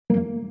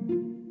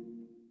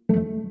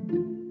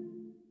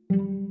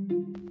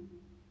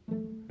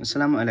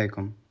Assalamu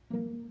alaikum.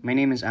 My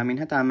name is Amin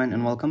Hataman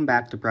and welcome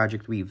back to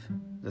Project Weave,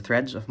 the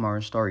threads of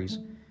moral stories,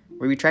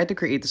 where we try to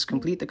create this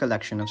complete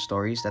collection of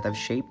stories that have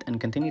shaped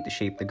and continue to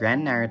shape the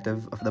grand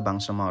narrative of the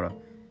Bangsamoro,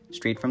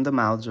 straight from the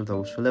mouths of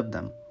those who lived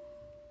them.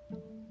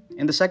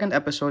 In the second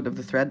episode of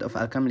the thread of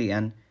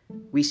Camlian,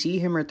 we see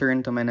him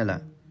return to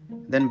Manila,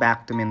 then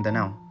back to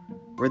Mindanao,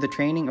 where the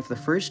training of the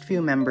first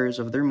few members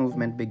of their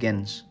movement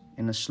begins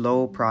in a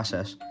slow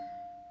process,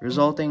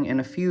 resulting in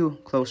a few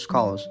close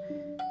calls,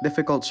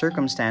 difficult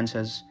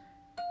circumstances,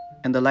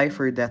 and the life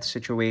or death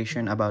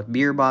situation about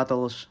beer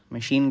bottles,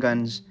 machine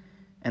guns,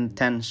 and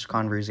tense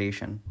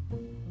conversation.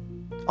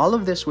 All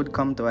of this would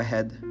come to a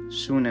head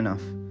soon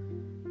enough,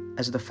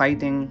 as the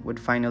fighting would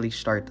finally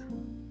start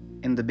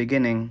in the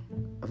beginning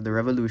of the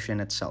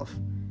revolution itself.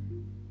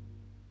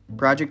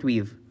 Project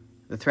Weave,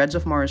 The Threads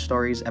of Moral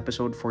Stories,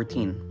 Episode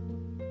 14.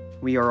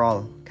 We are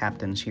all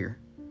captains here.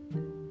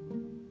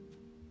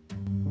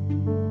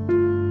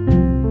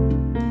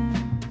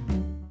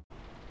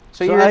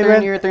 So you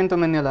returned to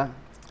Manila?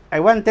 I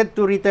wanted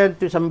to return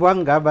to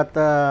Zamboanga, but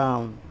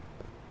I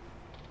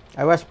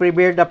was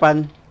prepared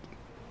upon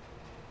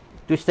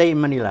to stay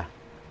in Manila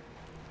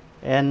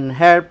and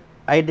help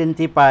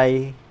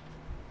identify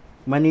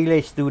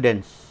Manila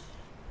students.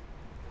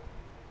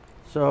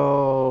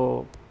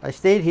 So I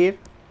stayed here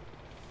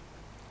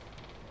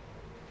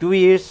 2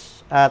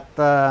 years at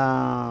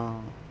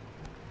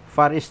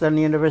Far Eastern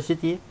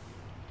University.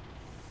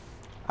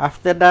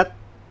 After that,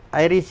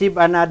 I received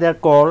another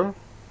call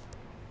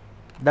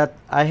that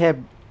I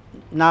have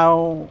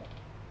now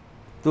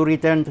to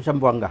return to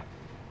Zamboanga.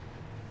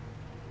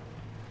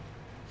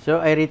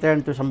 So I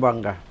returned to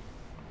Zamboanga.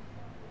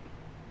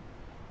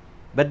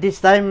 But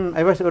this time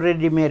I was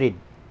already married.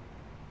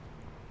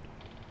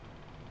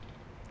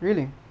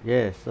 Really?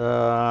 Yes.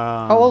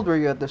 How old were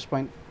you at this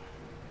point?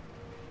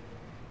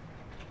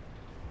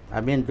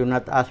 I mean, do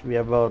not ask me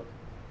about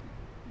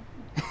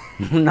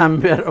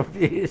number of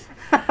years.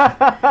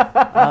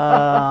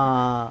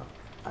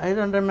 I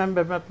don't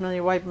remember, but my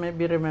wife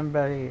maybe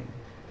remember.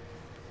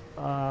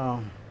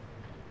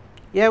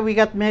 Yeah, we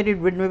got married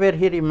when we were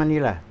here in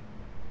Manila.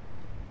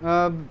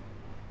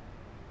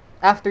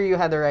 After you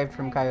had arrived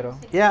from Cairo?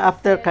 Yeah,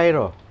 after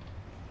Cairo.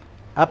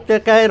 After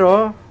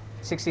Cairo,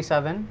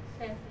 67?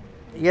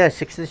 yeah,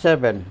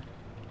 67.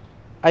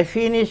 I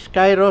finished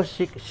Cairo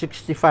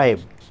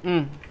 65.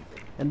 Mm.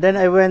 And then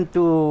I went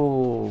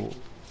to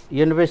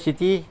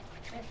university,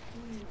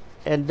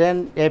 and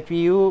then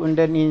FEU, and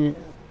then in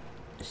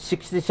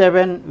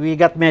 67 we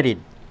got married.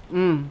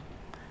 Mm.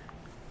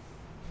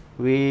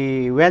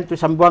 We went to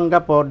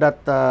Zamboanga for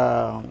that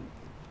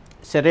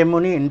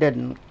ceremony, and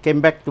then came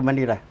back to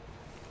Manila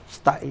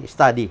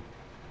study.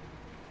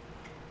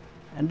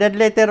 And then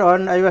later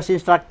on, I was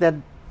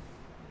instructed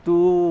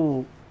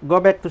to go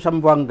back to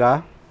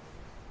Zamboanga.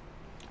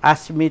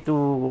 Asked me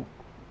to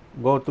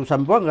go to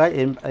Zamboanga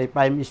if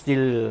I'm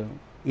still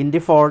in the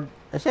fort.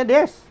 I said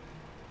yes.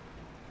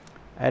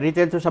 I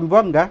returned to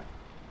Zamboanga,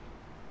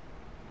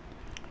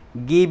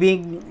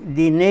 giving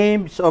the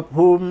names of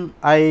whom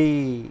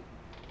I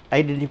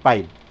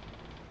identified.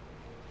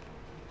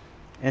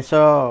 And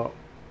so,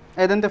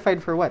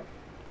 Identified for what?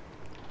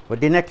 for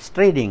the next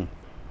trading,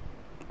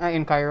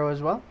 In Cairo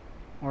as well?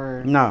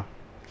 Or no,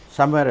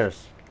 somewhere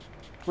else.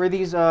 were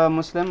these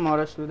Muslim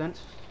Moro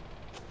students?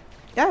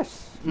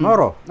 Yes, Mm.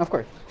 Moro. Of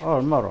course. Oh,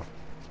 Moro.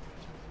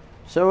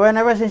 So when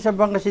I was in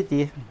Zamboanga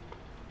City,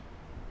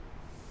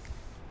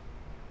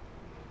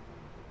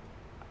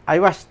 I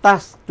was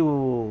tasked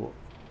to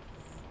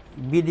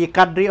be the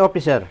cadre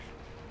officer,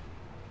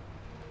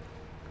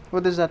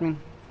 What does that mean?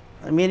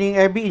 meaning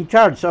I be in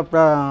charge of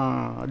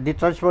the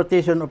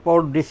transportation of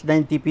all these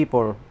 90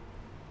 people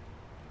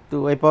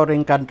to a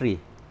foreign country.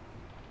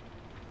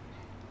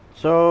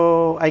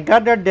 So I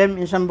gathered them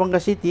in Zamboanga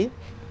City.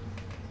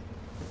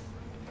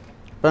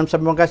 From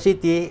Zamboanga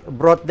City,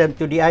 brought them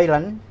to the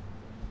island,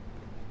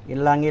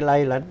 in Langil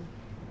Island.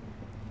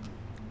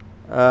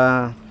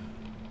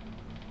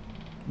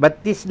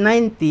 But this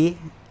 90,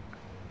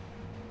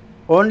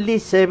 only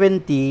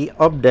 70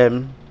 of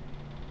them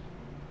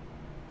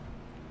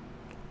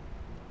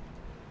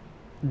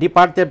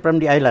departed from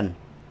the island,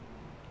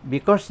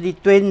 because the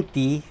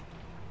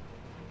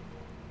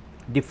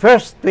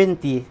first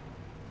 20,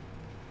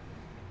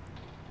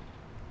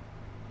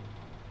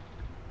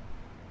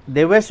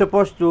 they were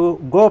supposed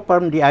to go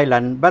from the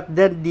island, but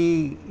then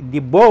the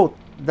boat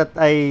that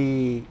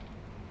I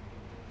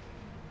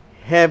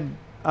have,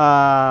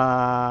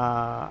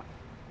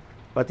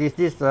 what is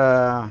this?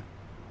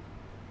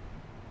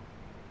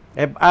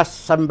 Have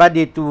asked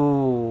somebody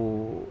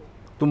to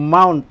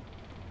mount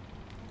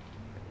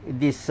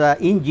this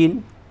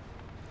engine,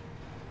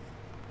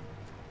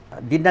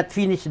 did not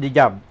finish the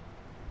job.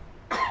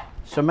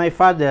 So my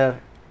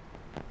father,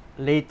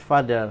 late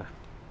father,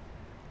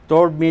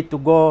 told me to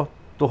go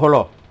to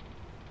Holo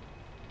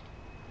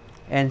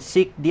and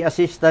seek the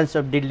assistance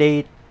of the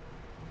late.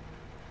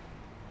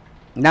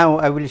 Now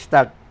I will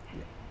start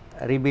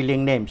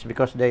revealing names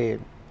because they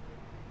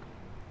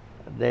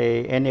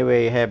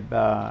anyway have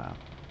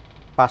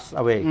passed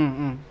away.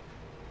 Mm-mm.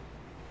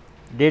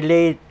 The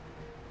late,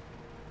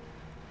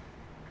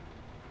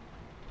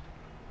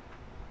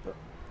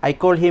 I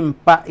call him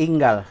Pa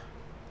Ingal.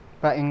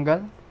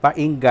 Paingal? Pa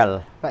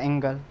Ingal.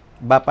 Paingal.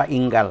 Bapa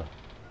Ingal.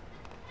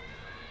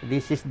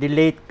 This is the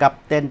late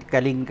Captain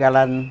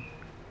Kalingkalan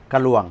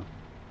Kaluang.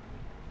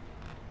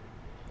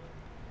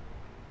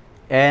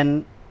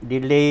 And the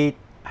late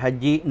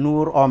Haji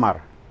Nur Omar.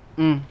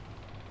 Mm.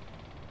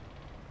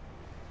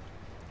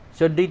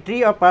 So the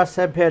three of us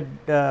have had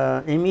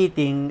a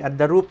meeting at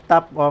the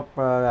rooftop of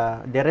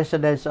the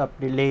residence of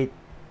the late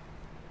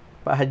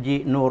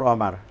Haji Nur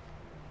Omar.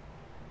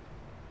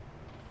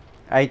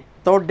 I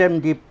told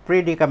them the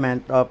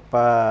predicament of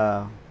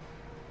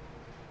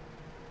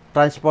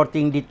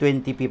transporting the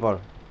 20 people.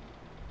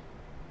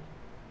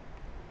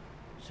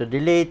 So the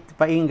late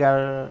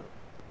Paingal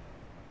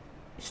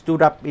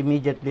stood up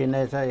immediately and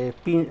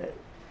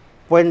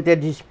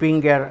pointed his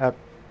finger at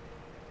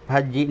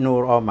Haji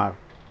Nur Omar.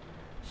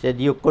 Said,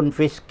 "You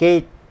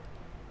confiscate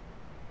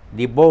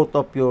the boat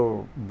of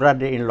your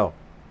brother-in-law."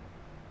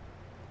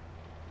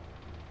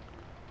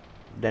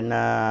 Then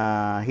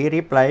he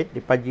replied, the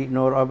Haji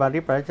Nur Omar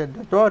replied, said,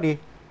 "Don't worry.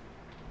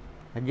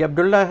 Haji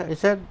Abdullah," he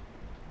said,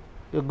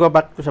 "you go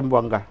back to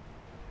Zamboanga.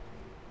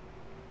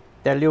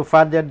 Tell your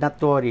father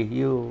not to worry.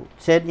 You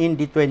send in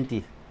the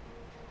 20.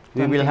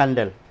 We 20. will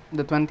handle."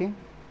 The 20?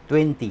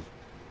 20.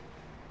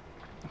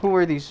 Who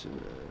were these?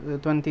 The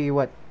 20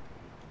 what?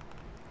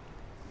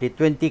 The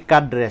 20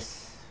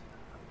 cadres.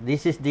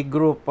 This is the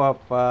group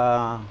of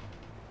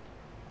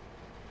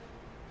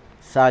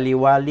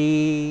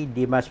Saliwali,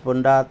 Dimas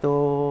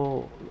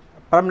Pondato,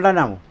 from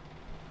Lanao.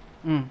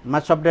 Mm.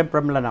 Much of them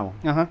from Lanao.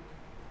 Uh-huh.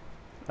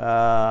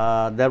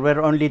 There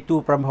were only two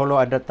from Holo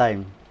at the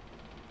time.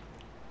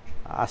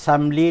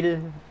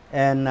 Samlil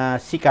and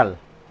Sikal,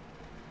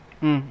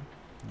 Mm.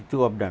 the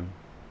two of them.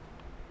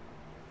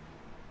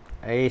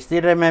 I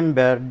still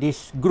remember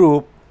this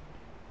group.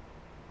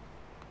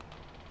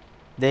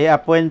 They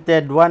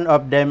appointed one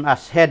of them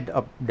as head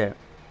of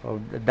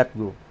that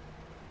group.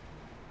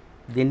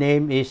 The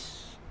name is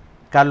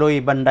Kaloy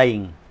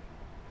Bandaing.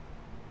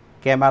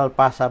 Kemal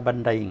Pasa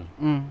Bandaing.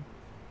 Mm.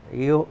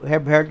 You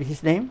have heard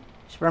his name?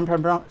 He's from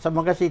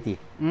Zamboanga City.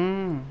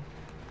 Mm.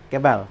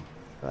 Kemal.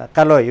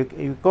 Kaloy.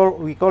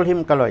 We call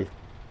him Kaloy.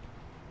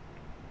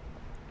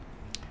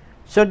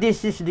 So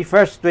this is the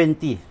first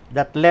 20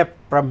 that left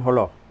from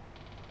Holo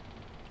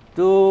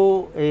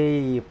to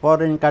a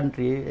foreign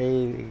country,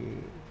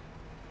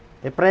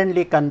 a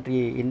friendly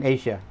country in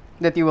Asia.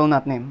 That you will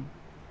not name.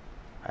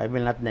 I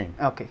will not name.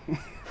 Okay.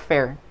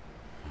 Fair.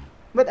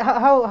 But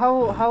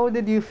how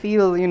did you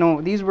feel, you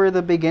know, these were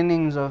the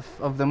beginnings of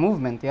the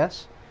movement,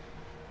 yes?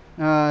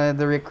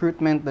 The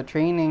recruitment, the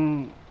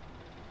training.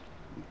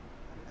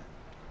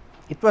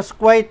 It was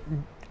quite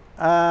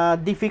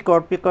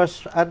difficult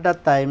because at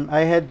that time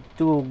I had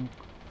to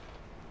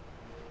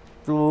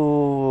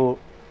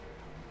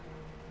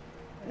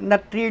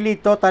not really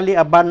totally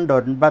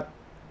abandon, but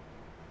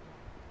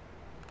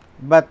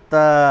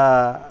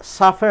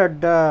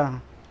suffered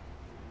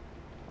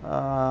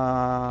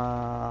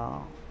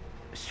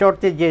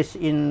shortages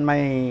in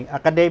my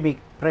academic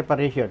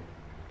preparation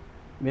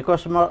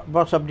because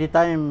most of the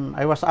time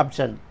I was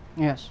absent.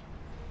 Yes.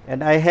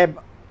 And I have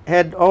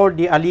had all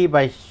the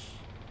alibis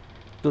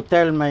to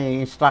tell my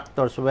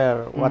instructors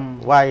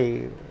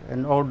why,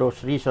 and all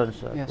those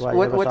reasons Yes. why I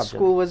What was absent.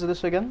 school was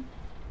this again?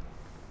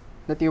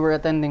 That you were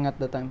attending at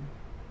the time?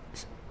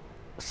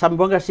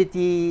 Zamboanga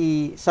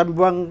City,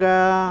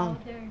 Zamboanga,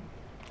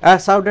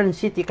 Southern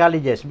City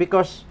Colleges.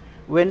 Because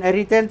when I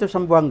returned to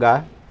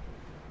Zamboanga,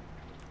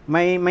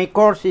 my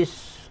course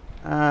is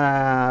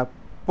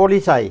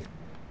Policy,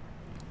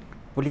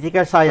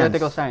 Political Science.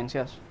 Political science,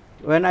 yes.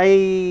 When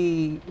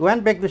I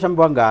went back to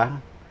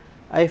Zamboanga,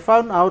 I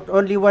found out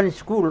only one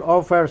school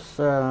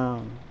offers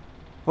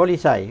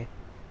Policy.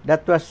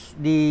 That was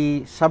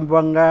the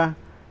Zamboanga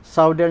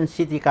Southern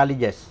City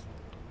Colleges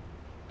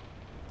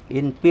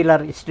in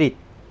Pilar Street.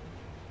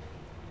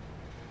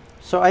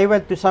 So I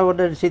went to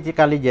Southern City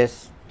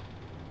Colleges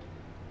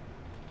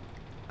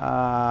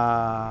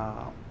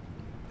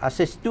as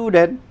a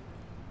student.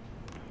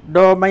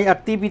 Though my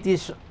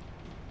activities,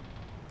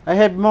 I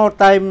had more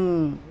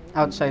time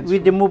Outside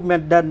with the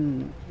movement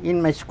than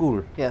in my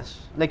school. Yes.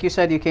 Like you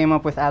said, you came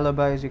up with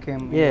alibis, you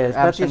came Yes,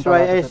 that absent is a why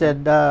lot I of the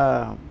said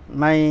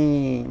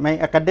my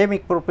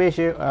academic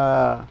preparation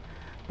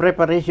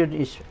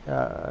is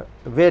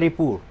very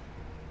poor.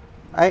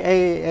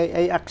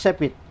 I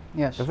accept it.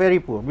 Yes. Very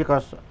poor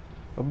because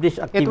of this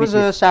activities. It was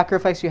a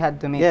sacrifice you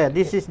had to make. Yeah,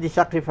 this is the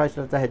sacrifice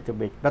that I had to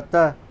make.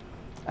 But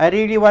I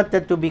really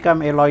wanted to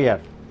become a lawyer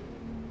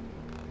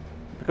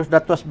because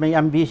that was my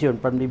ambition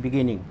from the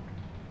beginning.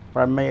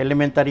 From my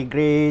elementary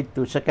grade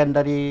to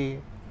secondary,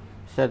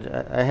 said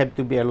I have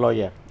to be a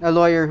lawyer. A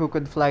lawyer who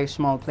could fly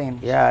small planes.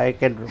 Yeah, I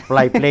can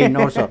fly plane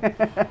also.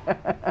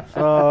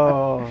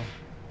 So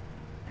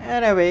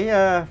anyway,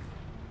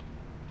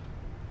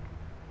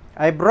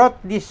 I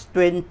brought this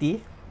 20.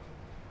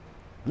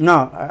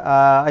 No,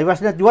 I was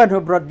not the one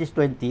who brought this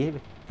 20. It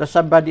was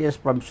somebody else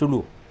from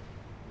Sulu.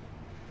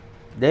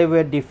 They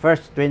were the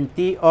first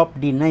 20 of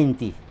the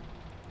 90.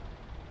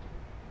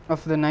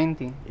 Of the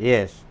 90?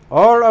 Yes.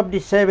 All of the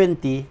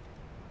 70,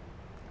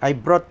 I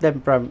brought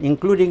them from,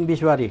 including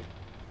Biswari.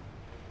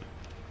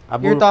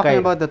 You're talking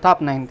about the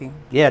top 90?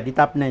 Yeah, the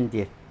top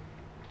 90.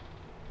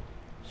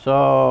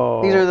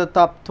 So these are the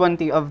top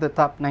 20 of the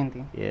top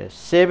 90? Yes.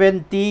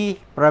 70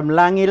 from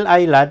Langil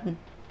Island,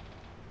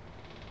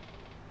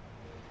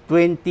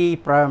 20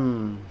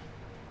 from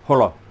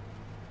Holo.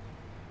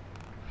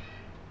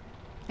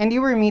 And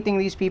you were meeting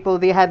these people,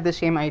 they had the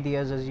same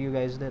ideas as you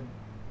guys did?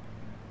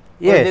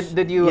 Yes. Or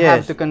did you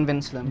yes. have to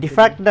convince them? The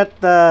fact that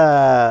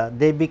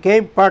they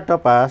became part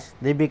of us,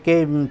 they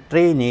became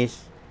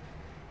trainees,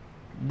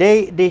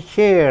 they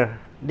shared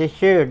the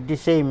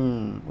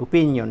same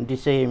opinion, the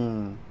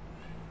same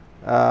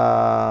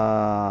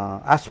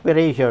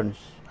aspirations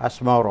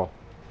as Moro,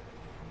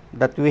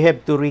 that we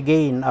have to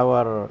regain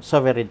our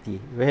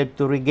sovereignty, we have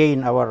to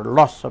regain our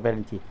lost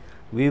sovereignty.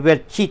 We were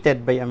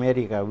cheated by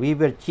America, we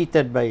were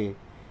cheated by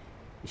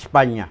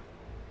España.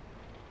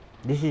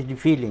 This is the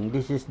feeling,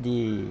 this is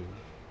the...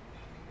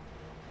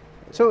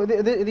 So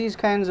these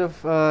kinds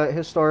of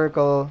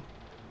historical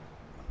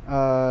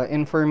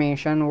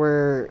information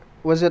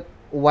was it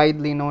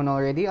widely known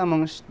already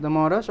amongst the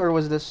Moros, or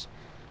was this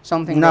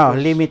something No, that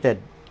was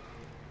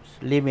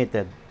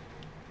limited.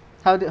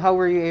 How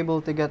were you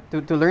able to get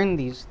to learn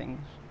these things?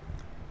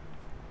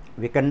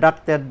 We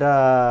conducted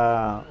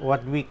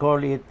what we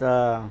call it,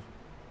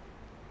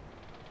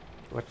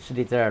 what's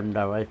the term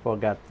now? I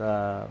forgot.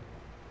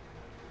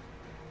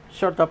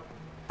 Sort of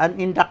an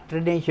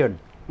indoctrination.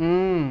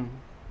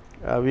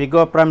 We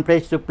go from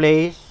place to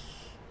place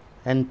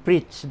and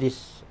preach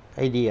these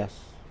ideas.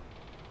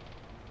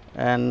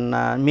 And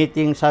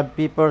meeting some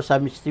people,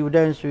 some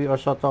students, we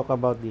also talk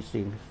about these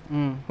things.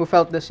 Who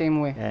felt the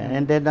same way.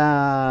 And then,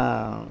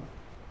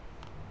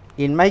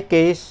 in my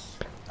case,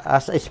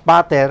 as a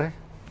spotter,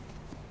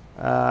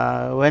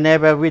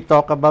 whenever we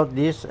talk about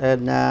this,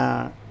 and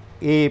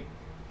if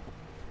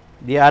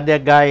the other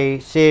guy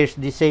shares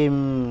the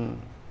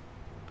same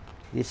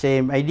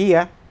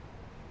idea,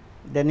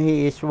 then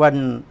he is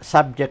one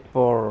subject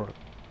for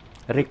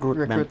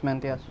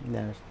recruitment. Yes.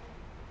 Yes.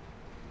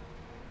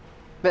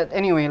 But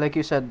anyway, like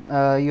you said,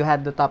 you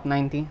had the top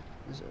 90,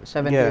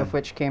 70 Yeah. of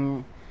which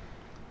came.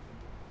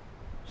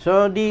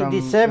 So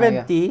the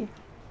 70,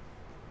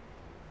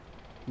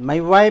 my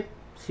wife,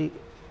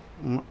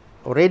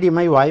 already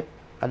my wife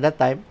at that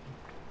time,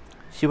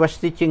 she was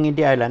teaching in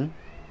the island.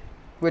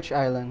 Which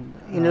island?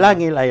 In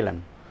Langil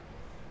Island.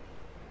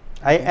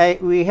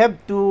 We have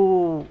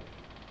to,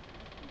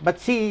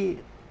 but she,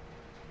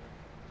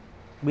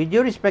 with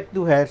due respect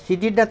to her, she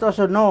did not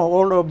also know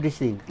all of these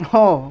things.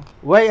 Oh.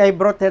 Why I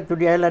brought her to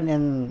the island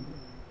and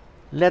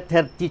let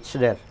her teach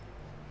there.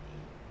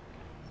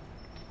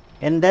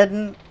 And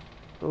then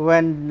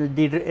when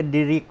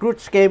the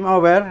recruits came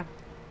over,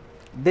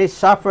 they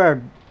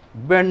suffered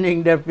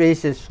burning their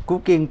faces,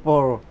 cooking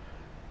for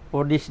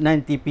these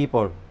 90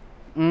 people.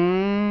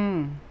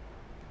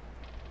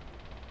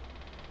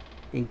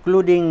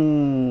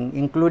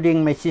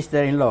 Including my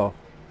sister-in-law,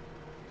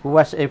 who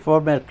was a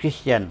former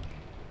Christian.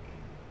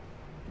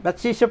 But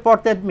she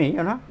supported me,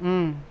 you know.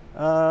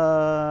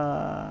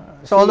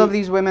 So all of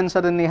these women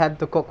suddenly had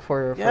to cook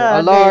for yeah,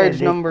 a large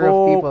they number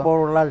of people.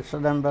 For a large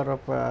number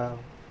of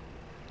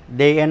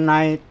day and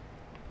night.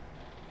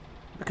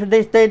 Because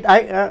they stayed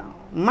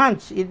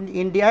months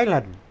in the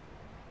island.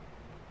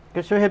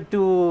 Because we have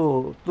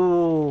to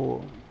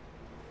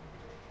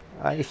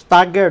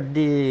stagger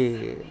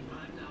the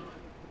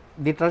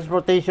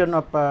transportation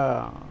of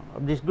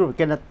this group. We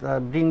cannot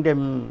bring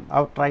them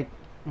outright.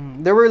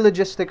 There were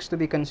logistics to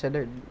be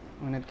considered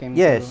when it came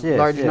to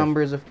large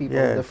numbers of people.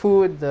 Yes. The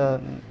food, the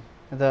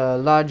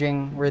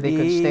lodging where they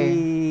could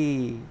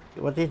stay.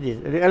 What is this?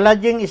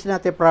 Lodging is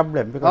not a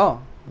problem because,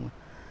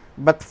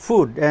 but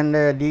food and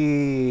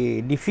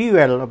the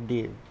fuel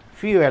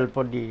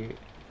for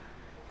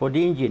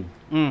the engine.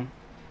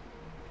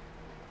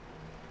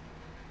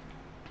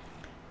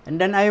 And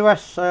then I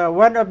was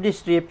one of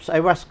these trips.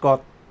 I was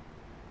caught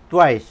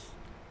twice.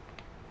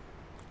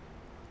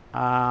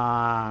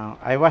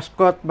 I was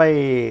caught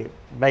by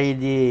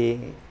the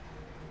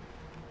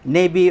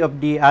navy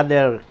of the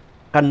other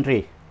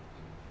country,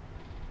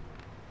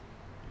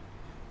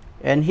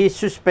 and he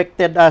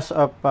suspected us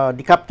of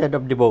the captain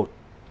of the boat.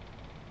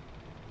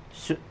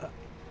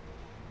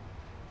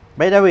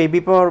 By the way,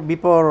 before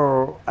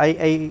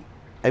I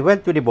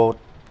went to the boat,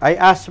 I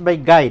asked my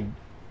guide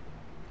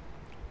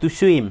to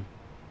swim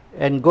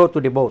and go to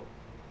the boat,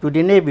 to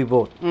the navy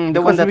boat. The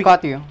one that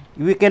caught you.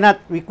 We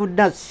could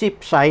not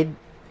ship side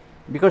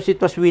because it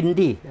was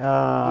windy,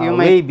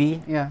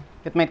 wavy. Yeah,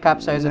 it might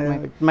capsize.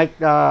 It might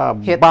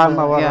hit bomb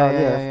the, our.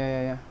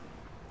 yeah.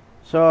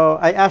 So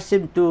I asked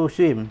him to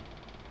swim.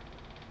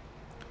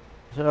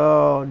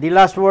 So the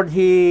last word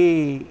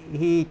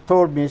he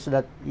told me is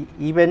that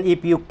even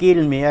if you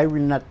kill me, I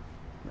will not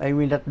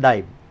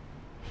dive.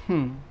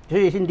 So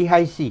it's in the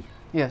high sea.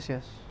 Yes,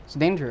 it's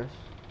dangerous.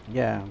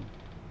 Yeah,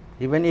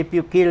 even if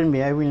you kill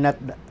me, I will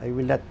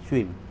not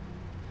swim.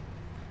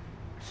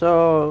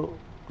 So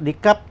the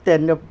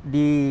captain of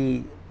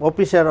the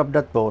officer of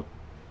that boat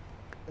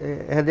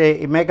had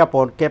a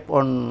megaphone, kept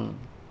on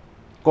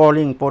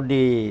calling for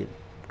the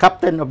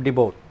captain of the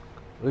boat,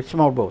 a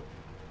small boat,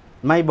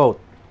 my boat.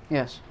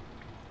 Yes.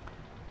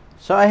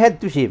 So I had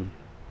to swim.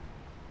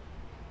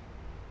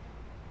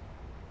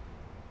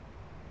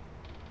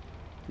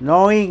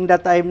 Knowing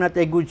that I'm not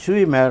a good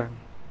swimmer,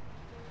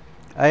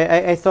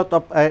 I thought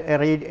of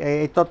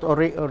I thought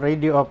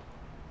already of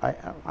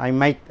I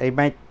might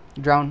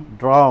Drown.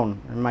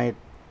 drown. I might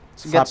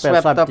Get suffer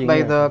swept up something,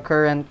 by yes. the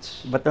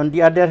current. But on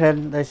the other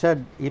hand, I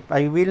said, if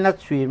I will not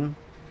swim,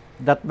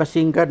 that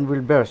machine gun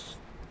will burst.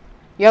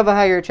 You have a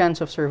higher chance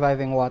of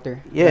surviving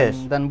water.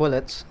 Yes. Than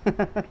bullets.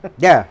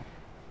 Yeah,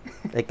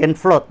 I can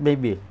float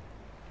maybe.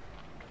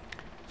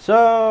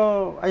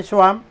 So I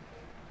swam,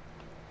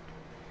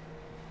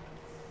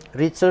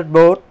 reached the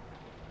boat.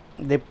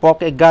 They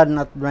poke a gun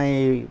at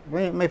my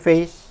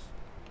face,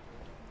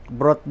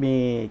 brought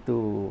me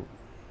to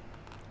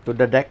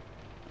the deck.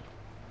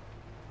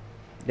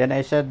 Then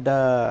I said,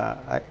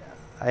 I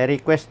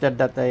requested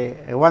that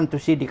I want to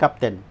see the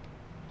captain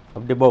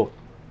of the boat.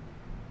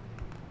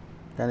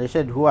 Then I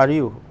said, who are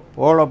you?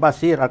 All of us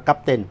here are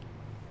captain.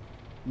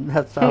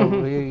 That's how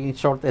he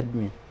insulted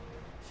me.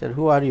 He said,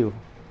 who are you?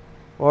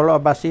 All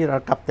of us here are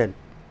captain.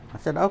 I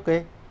said,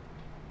 okay,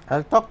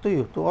 I'll talk to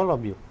you, to all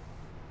of you.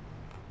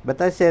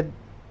 But I said,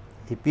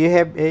 if you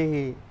have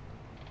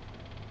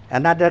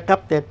another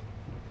captain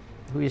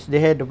who is the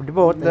head of the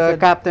boat, I The said,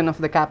 captain of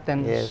the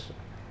captains. yes,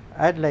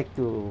 I'd like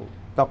to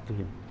talk to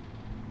him.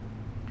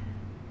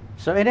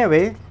 So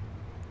anyway,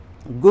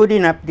 good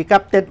enough, the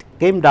captain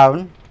came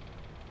down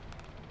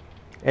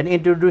and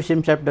introduced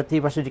himself that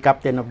he was the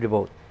captain of the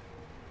boat.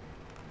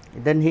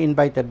 Then he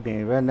invited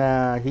me. When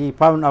he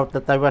found out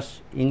that I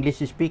was English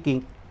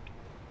speaking,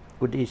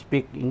 could he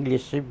speak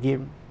English with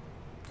him?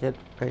 Said,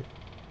 okay.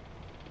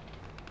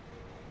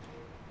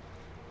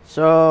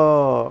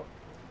 So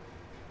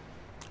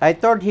I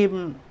told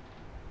him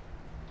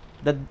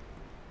that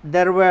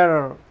there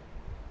were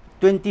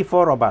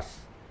 24 of us.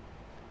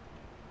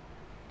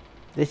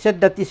 They said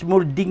that is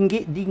more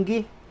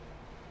dinghy.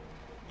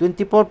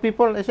 24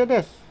 people? I said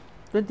yes,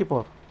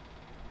 24.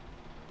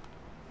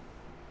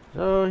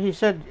 So he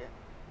said,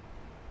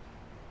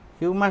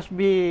 you must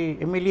be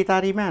a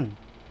military man.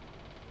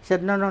 He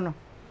said, no,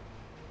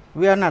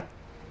 we are not.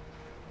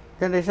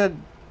 Then I said,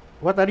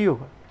 what are you?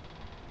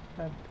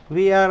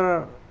 We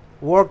are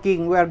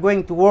working, we are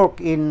going to work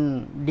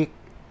in the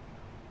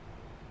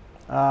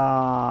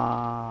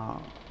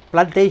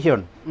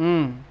plantation.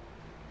 Mm.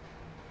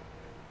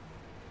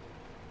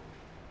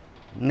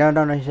 No,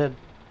 he said,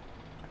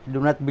 I do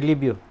not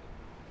believe you.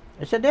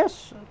 I said,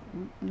 yes,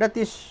 that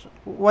is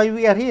why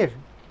we are here.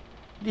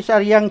 These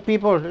are young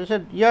people. I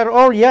said, you are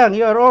all young,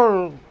 you are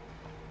all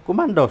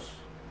commandos.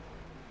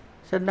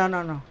 I said,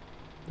 no,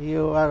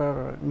 you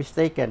are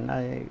mistaken.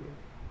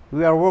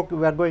 We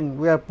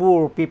are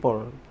poor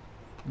people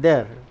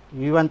there.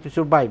 We want to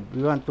survive,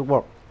 we want to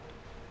work.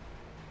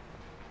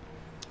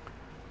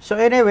 So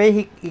anyway,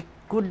 he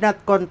could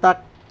not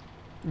contact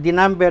the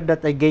number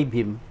that I gave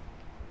him.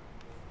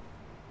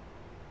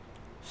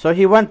 So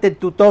he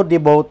wanted to tow the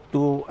boat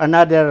to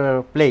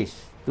another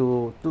place,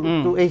 to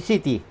a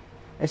city.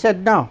 I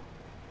said, no,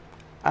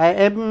 I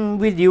am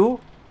with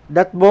you.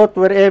 That boat,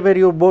 wherever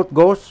your boat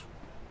goes,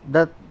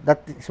 that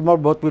small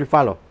boat will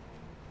follow.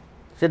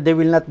 Said they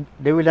will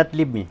not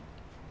leave me.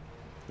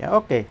 Yeah,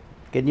 okay.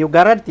 Can you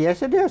guarantee? I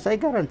said, yes, I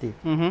guarantee.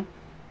 Mm-hmm.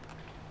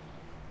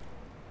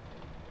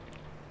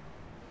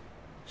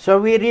 So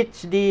we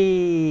reached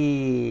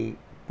the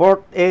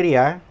port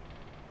area.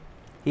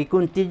 He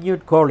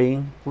continued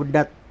calling, would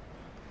not.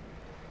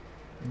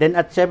 Then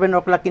at 7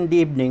 o'clock in the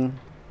evening,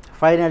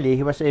 finally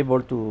he was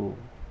able to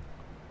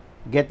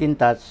get in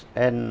touch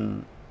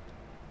and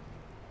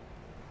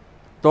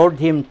told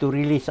him to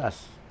release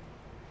us.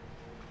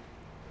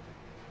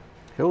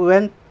 So we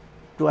went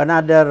to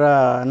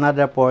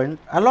another point.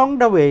 Along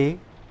the way,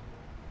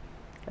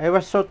 I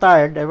was so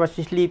tired, I was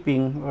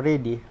sleeping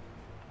already.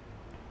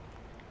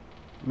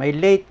 My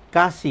late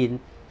cousin,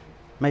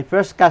 my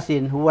first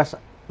cousin, who was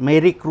my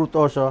recruit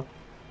also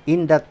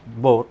in that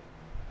boat,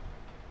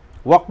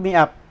 woke me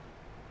up,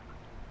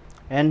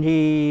 and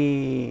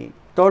he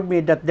told me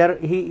that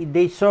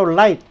they saw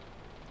light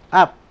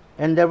up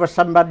and there was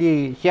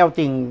somebody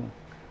shouting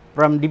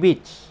from the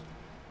beach.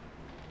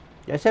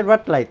 I said,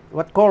 what light?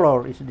 What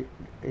color is it?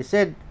 He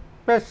said,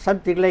 first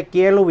something like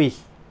yellowish.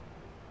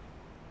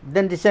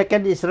 Then the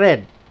second is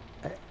red.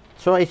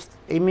 So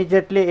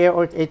immediately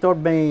I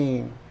told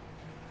my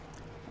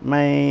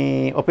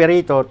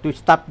operator to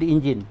stop the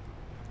engine.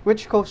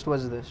 Which coast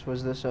was this?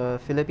 Was this a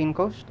Philippine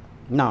coast?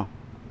 No,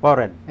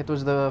 foreign. It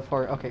was the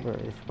okay.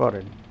 It's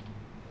foreign.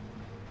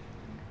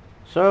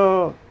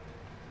 So,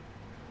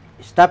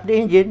 stop the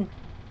engine.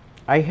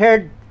 I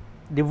heard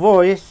the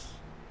voice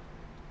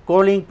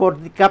calling for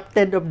the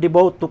captain of the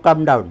boat to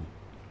come down.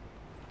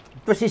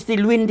 It was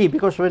still windy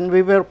because when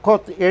we were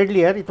caught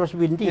earlier, it was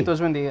windy. It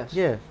was windy, yes.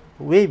 Yes,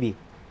 wavy.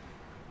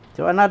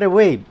 So another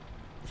wave.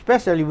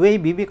 especially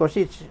wavy because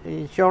it's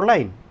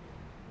shoreline.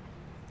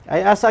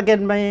 I asked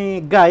again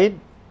my guide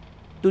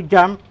to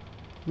jump,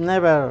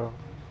 never.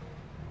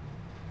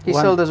 He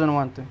still doesn't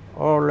want to.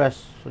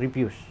 Always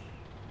refuse.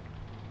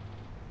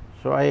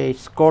 So I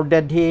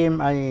scolded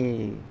him.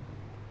 I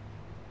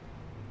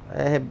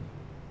have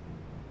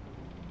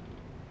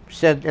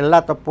said a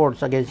lot of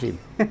words against him.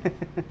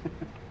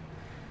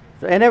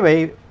 So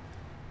anyway,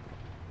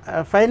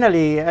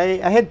 finally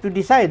I had to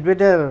decide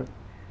whether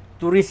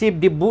to receive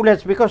the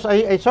bullets because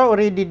I saw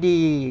already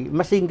the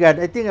machine gun.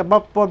 I think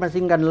about 4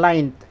 machine gun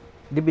lined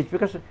the beach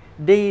because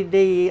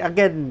they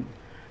again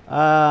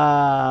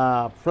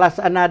flash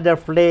another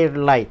flare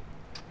light,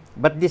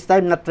 but this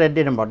time not red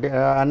anymore.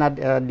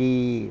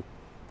 The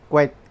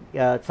quite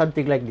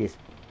something like this.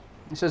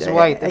 It was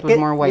white. It was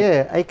more white.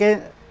 Yeah,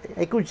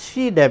 I could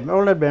see them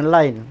all of them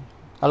lying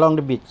along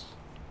the beach.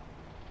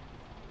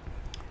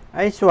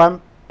 I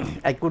swam.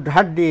 I could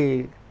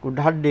hardly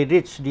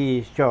reach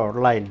the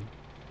shoreline.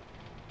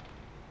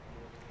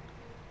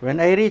 When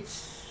I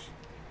reached,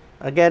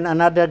 again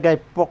another guy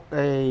poked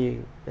a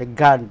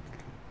gun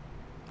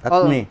at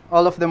me.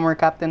 All of them were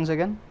captains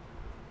again?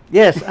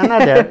 Yes,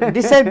 another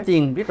the same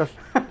thing because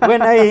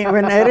when I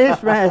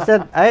reached, I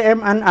said, I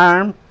am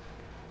unarmed.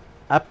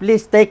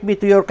 Please take me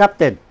to your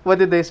captain. What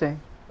did they say?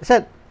 I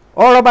said,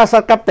 all of us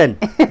are captain.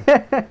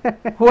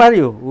 Who are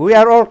you? We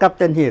are all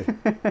captain here.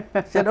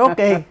 I said,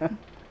 okay.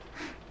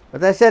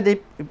 But I said,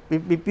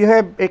 if you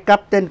have a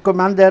captain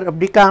commander of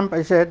the camp,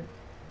 I said,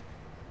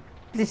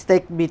 please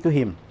take me to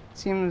him.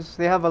 Seems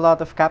they have a lot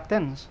of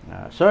captains.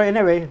 So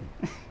anyway,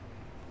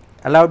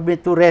 allowed me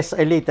to rest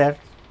a little.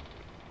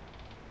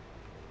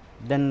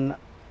 Then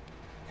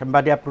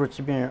somebody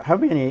approached me.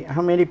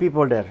 How many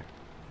people there?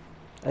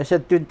 I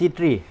said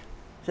 23. I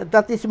said,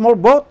 that is small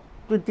boat.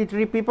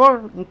 23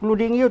 people,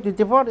 including you.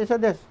 24. I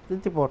said, yes,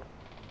 24.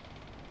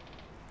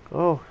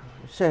 Oh,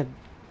 I said,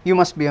 you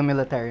must be a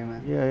military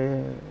man.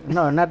 yeah.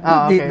 No, not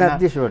okay, not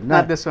this one.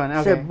 Not this one.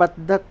 Okay. Said, but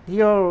that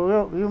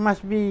you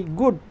must be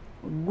good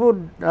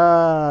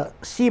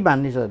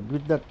seaman. He said,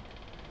 with that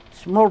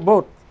small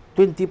boat,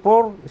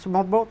 24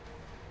 small boat.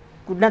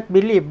 Could not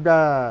believe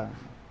the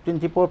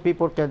 24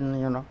 people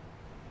can,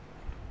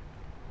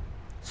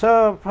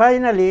 So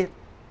finally,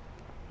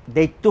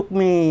 they took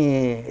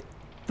me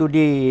to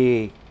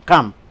the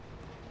camp.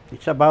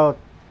 It's about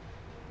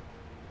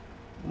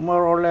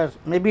more or less,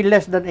 maybe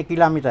less than a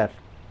kilometer.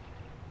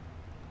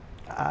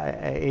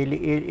 A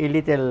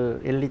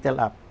little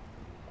up.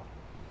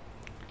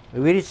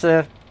 We reached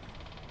there.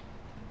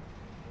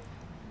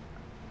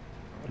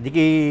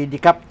 The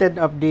captain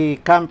of the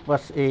camp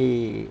was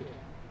a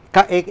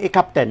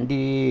captain,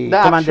 the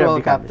commander of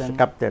the camp is a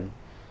captain.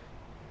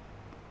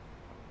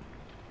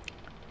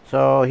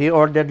 So he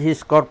ordered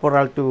his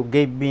corporal to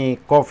give me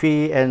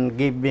coffee and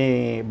give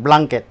me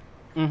blanket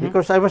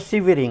because I was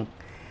shivering.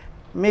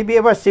 Maybe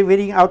I was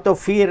shivering out of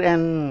fear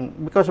and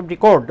because of the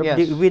cord yes.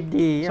 with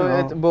the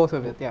it's both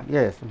of it, yeah.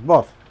 Yes,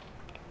 both.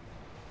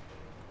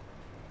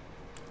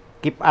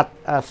 Keep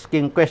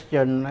asking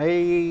question.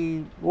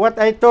 What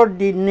I told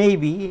the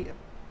Navy,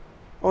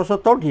 also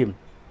told him.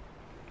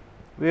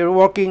 We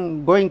were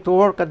going to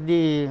work at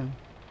the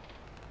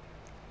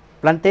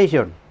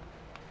plantation,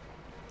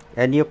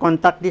 and you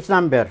contact this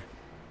number.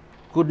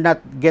 Could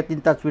not get in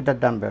touch with that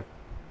number.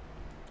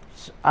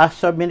 Asked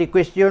so many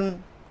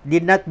questions.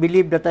 Did not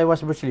believe that I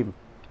was Muslim.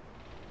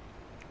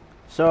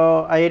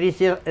 So I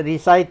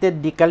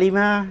recited the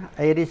Kalima.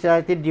 I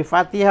recited the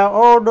Fatiha.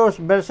 All those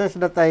verses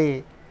that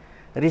I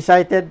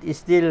recited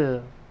is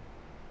still.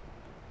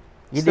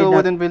 Still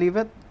wouldn't believe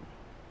it?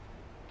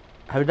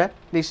 How that?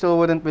 They still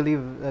wouldn't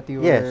believe that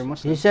you were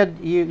Muslim? He said,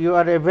 you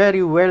are a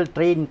very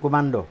well-trained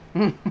commando.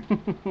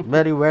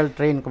 Very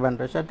well-trained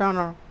commando. I said,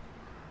 no.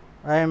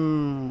 I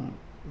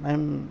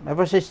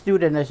was a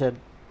student, I said,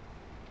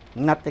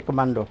 not a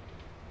commando.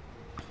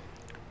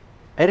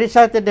 I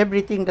recited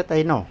everything that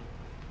I know.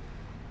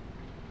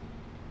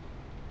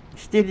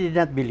 Still did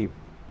not believe.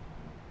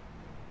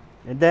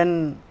 And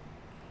then,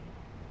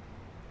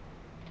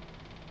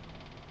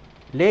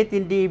 late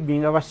in the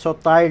evening, I was so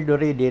tired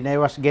already and I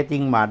was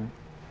getting mad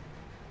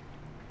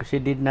because he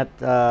did not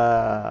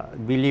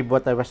believe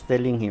what I was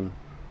telling him.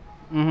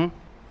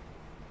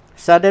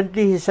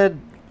 Suddenly he said,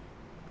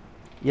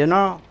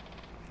 the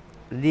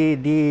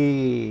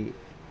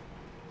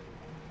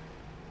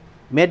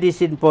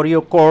medicine for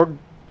your cord.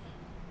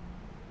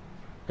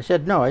 I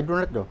said, no, I do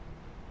not do.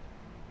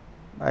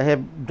 I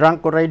have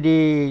drunk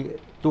already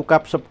 2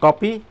 cups of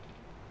coffee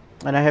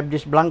and I have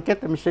this blanket.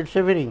 I'm still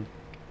shivering.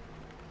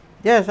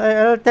 Yes,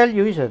 I'll tell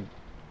you, he said.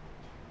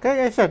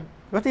 Okay, I said,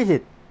 what is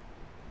it?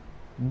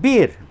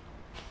 Beer.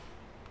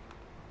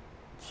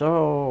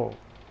 So,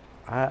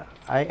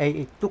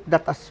 I took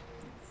that as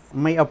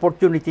my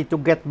opportunity to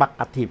get back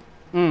at him.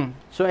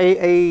 So,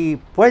 I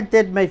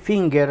pointed my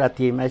finger at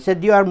him. I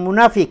said, you are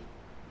munafiq.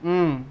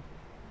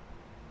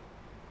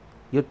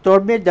 You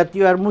told me that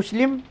you are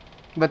Muslim.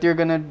 But you're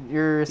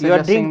You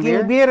are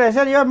drinking beer. I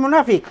said, you are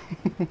munafiq.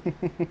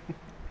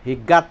 He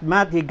got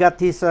mad. He got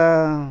his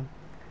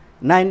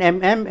 9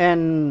 mm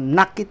and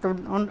knock it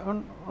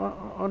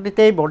on the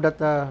table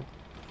that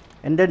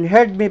and then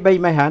held me by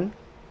my hand.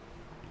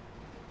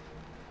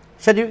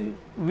 Said,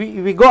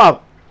 we go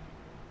out.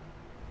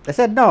 I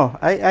said, no.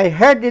 I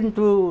held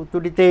into to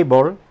the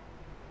table,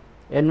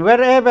 and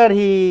wherever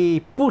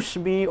he pushed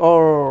me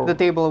or The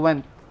table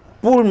went.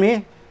 pull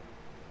me,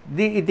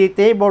 the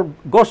table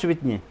goes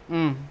with me.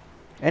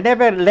 I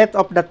never let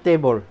off that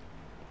table.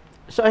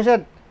 So I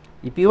said,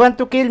 if you want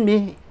to kill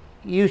me,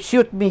 you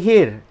shoot me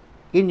here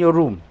in your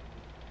room.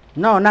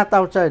 No, not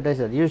outside. I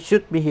said, you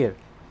shoot me here.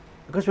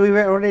 Because we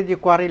were already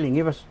quarreling.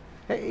 He was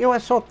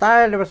so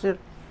tired.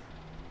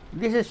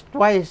 This is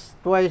twice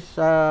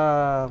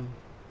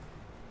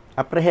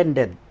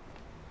apprehended.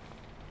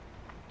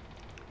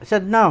 I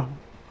said, no,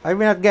 I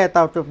will not get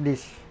out of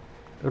this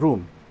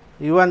room.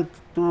 You want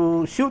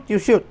to shoot, you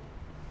shoot.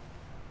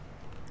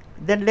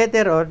 Then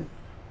later on,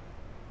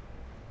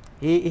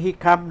 he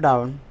calmed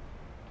down.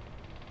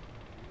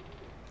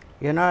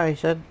 You know, I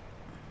said,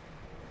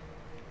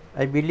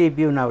 I believe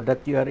you now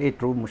that you are a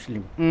true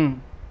Muslim.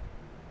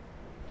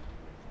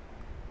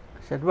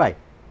 I said, why?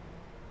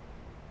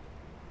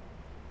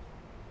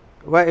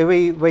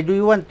 Why do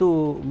you want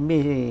to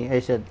me?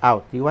 I said,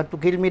 out. You want to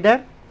kill me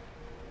there?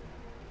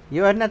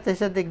 You are not, I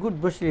said, a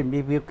good Muslim.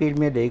 If you kill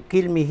me there, you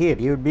kill me here,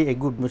 you'll be a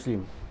good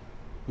Muslim.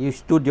 You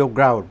stood your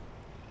ground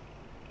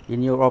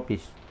in your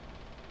office.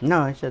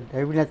 No, I said,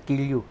 I will not kill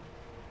you.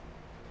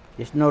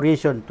 There's no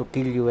reason to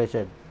kill you, I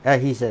said.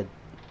 He said,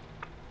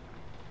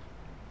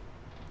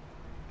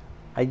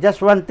 I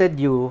just wanted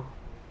you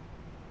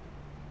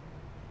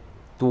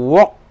to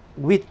walk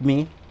with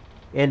me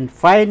and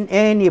find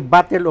any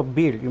bottle of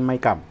beer in my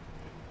camp.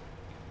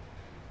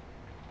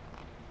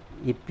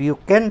 If you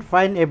can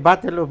find a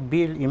bottle of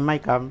beer in my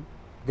camp,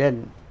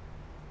 then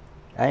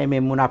I am a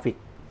munafiq.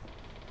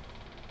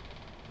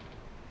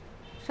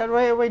 I said,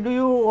 why do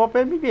you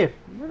offer me beer?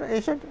 I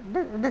said,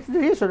 that's the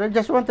reason. I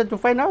just wanted to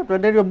find out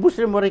whether you're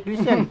Muslim or a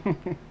Christian.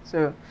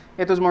 So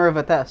it was more of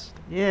a test.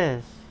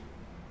 Yes.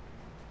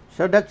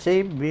 So that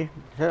saved me.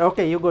 I said,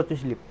 okay, you go to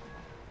sleep.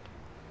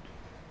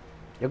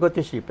 You go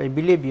to sleep. I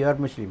believe you are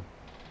Muslim.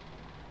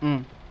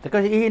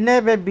 Because he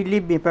never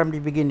believed me from the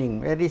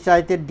beginning. I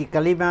recited the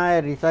kalima, I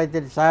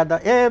recited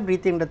sada,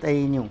 everything that I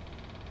knew.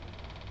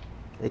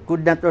 I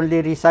could not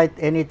only recite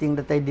anything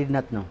that I did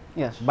not know.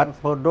 Yes. But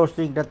for those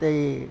things that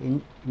I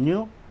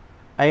knew,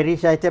 I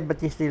recited,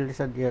 but he still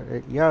said,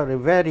 you are a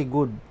very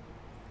good,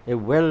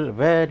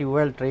 very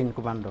well trained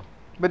commando.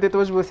 But it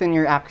was within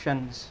your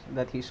actions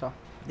that he saw.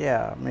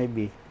 Yeah,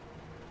 maybe.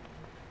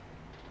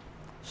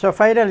 So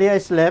finally I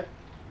slept,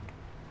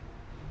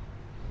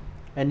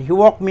 and he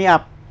woke me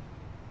up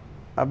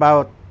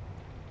about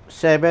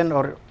 7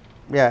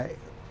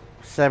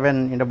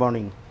 in the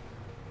morning.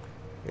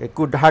 I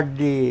could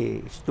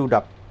hardly stood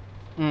up.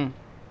 Then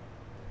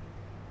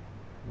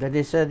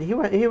he said he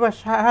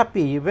was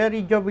happy,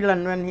 very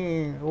jubilant when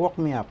he woke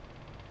me up.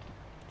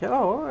 I said,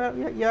 oh,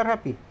 you are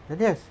happy? I said,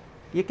 yes,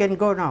 you can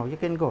go now, you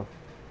can go.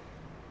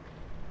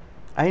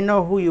 I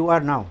know who you are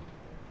now.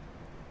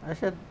 I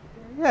said,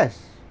 yes,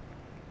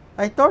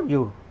 I told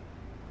you.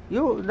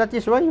 That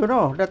is why you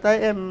know that I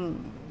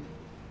am,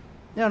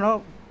 we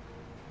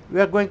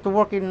are going to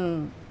work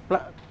in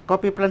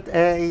coffee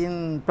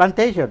in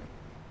plantation.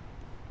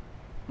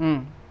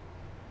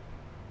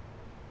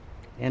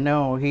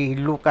 He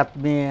looked at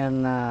me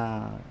and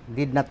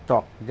did not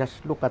talk,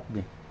 just look at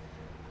me.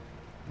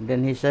 And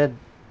then he said,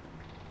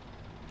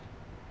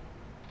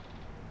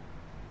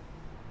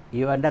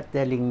 you are not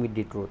telling me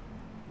the truth.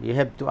 You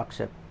have to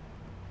accept.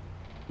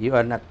 You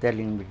are not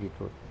telling me the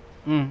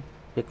truth.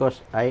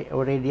 Because I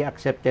already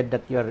accepted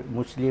that you are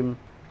Muslim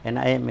and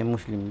I am a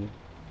Muslim.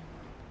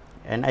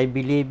 And I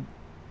believe,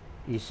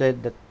 he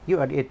said, that you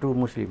are a true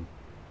Muslim.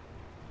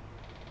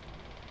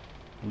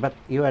 But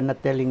you are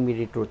not telling me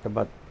the truth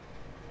about.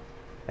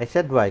 I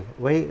said, why?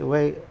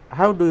 Why?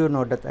 How do you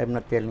know that I'm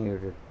not telling you the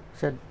truth? He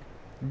said,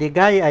 the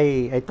guy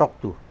I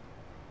talked to.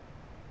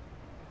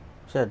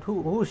 I said,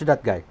 who is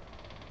that guy?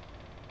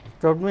 He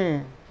told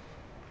me,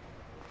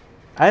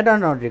 I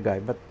don't know the guy,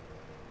 but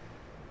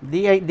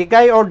the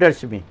guy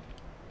orders me.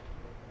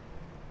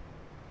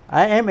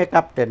 I am a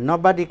captain.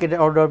 Nobody can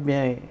order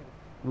me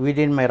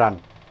within my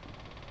rank.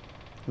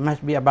 It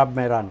must be above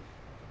my rank.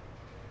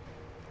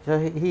 So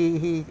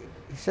he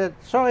said,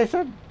 so I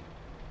said,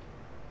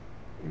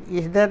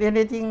 is there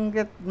anything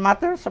that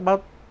matters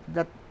about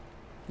that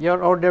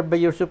you're ordered by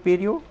your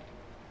superior?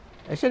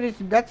 I said,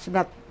 that's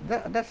not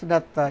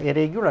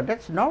irregular.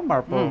 That's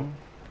normal for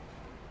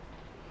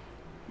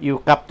you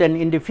captain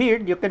in the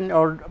field. You can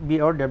be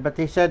ordered. But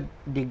he said,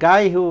 the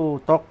guy who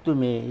talked to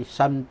me is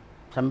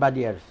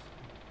somebody else.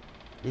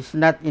 It's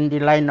not in the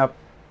line of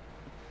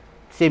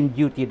same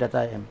duty that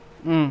I am.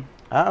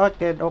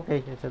 Okay.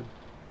 I said,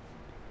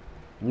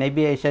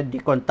 maybe I said the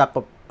contact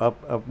of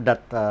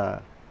that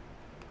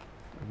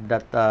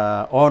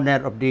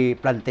owner of the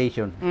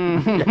plantation.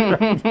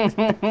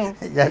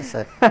 Yes.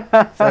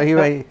 So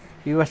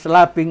he was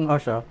laughing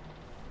also.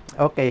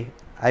 Okay,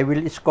 I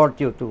will escort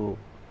you to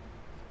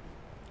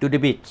the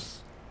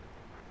beach.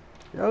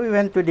 So we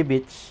went to the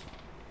beach.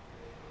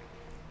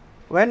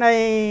 When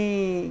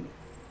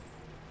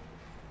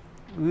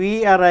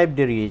we arrived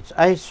the beach,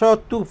 I saw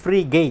two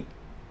free gates.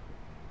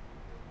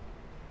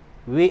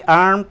 We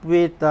armed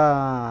with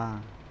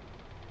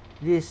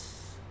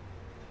this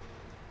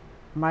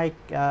mic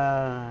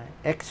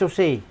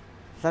exocet,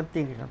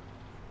 something.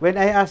 When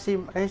I asked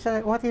him, I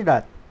said, "What is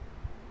that?"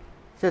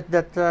 He said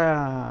that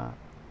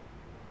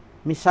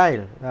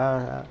missile,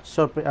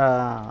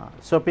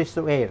 surface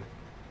to air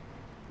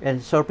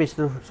and surface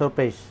to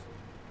surface.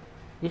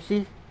 You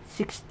see,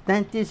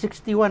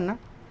 1961, huh?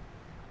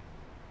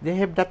 They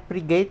have that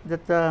frigate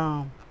that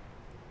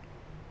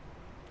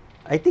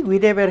I think we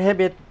never have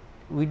it.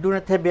 We do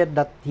not have it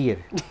that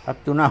here up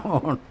to now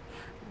on.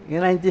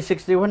 In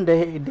 1961,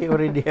 they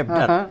already have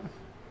that.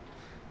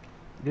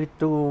 With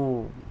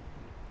two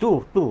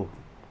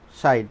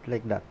side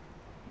like that.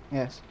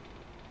 Yes.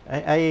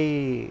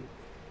 I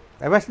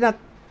was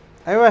not.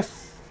 I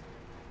was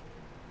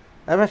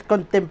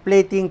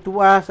contemplating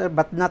to us,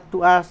 but not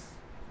to us.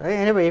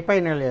 Anyway,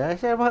 finally, I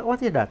said,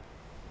 "What is that?"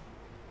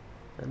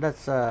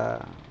 That's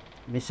a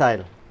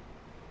missile.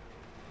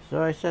 So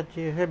I said,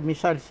 "You have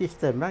missile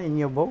system in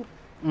your boat?"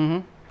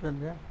 Mm-hmm.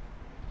 Said, "Yeah.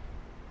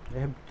 I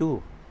have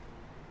two."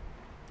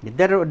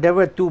 There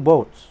were two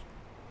boats.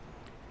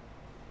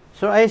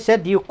 So I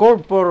said, "You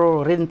called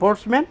for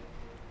reinforcement?"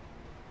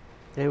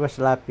 He was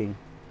laughing.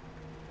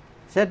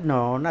 Said,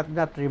 "No,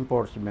 not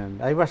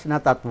reinforcement. I was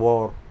not at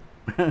war."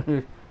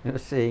 He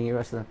was saying he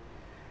was not.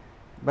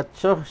 But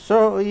so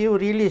you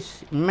really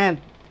meant,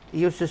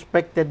 you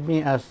suspected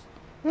me as,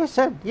 yes,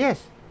 sir,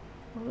 yes.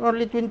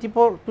 Only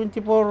 24,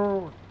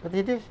 what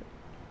it is?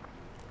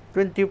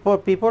 24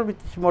 people, which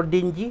is more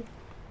dingy.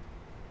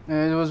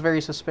 It was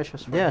very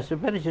suspicious. Yes,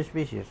 very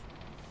suspicious.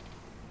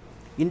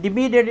 In the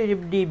middle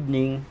of the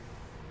evening,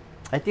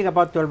 I think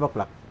about 12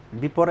 o'clock,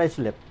 before I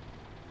slept,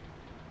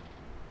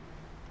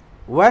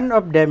 one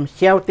of them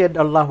shouted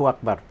Allahu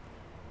Akbar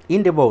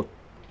in the boat,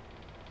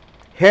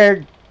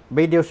 heard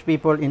by those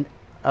people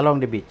along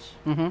the beach.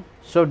 Mm-hmm.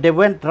 So they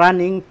went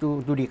running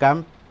to the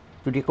camp,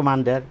 to the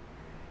commander,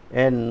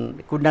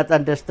 and could not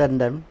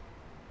understand them,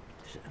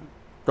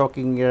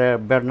 talking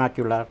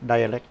vernacular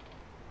dialect.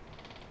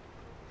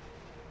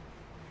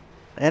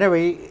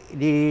 Anyway,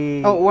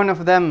 one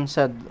of them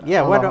said.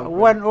 Yeah, Allahu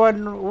Akbar.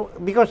 one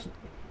because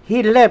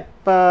he left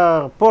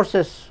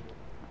forces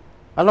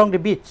along the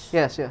beach.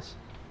 Yes.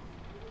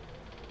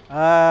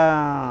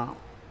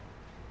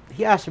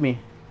 He asked me,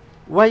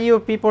 "Why you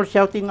people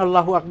shouting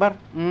Allahu Akbar?"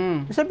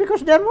 I said,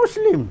 "Because they are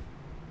Muslim.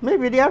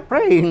 Maybe they are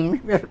praying.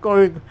 Maybe they are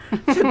calling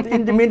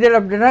in the middle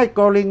of the night,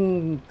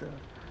 calling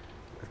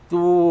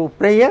to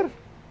prayer."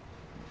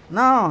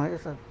 No,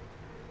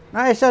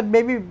 I said,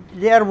 maybe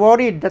they are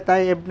worried that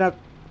they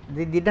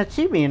did not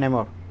see me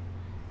anymore.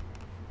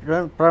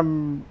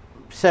 From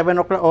 7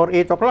 o'clock or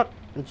 8 o'clock,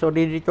 it's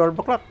already 12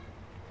 o'clock.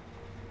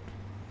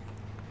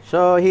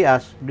 So he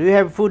asked, "Do you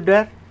have food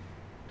there?"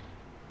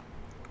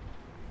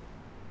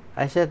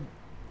 I said,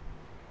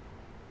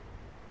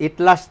 "It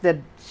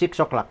lasted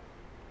 6 o'clock.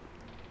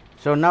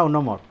 So now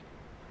no more."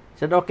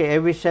 He said, "Okay, I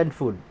will send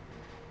food.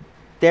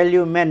 Tell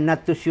your men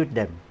not to shoot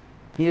them."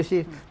 You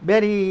see,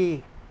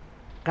 very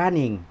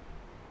cunning.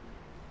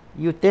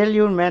 You tell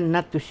your men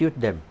not to shoot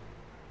them.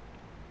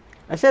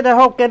 I said,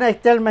 "How can I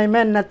tell my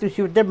men not to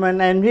shoot them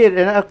when I'm here?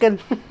 And how can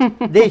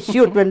they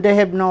shoot when they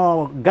have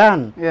no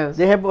gun?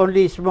 Yes. They have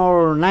only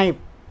small knife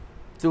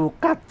to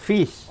cut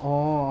fish."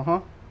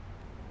 Oh,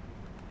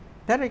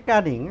 Very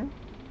cunning.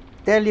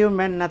 Tell your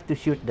men not to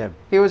shoot them.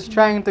 He was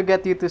trying to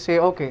get you to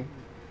say, okay.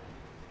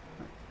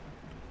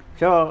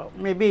 So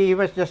maybe he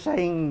was just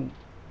saying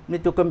me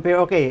to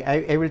compare. Okay,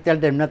 I will tell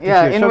them not to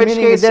Yeah, shoot. in So which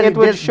meaning case it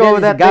would show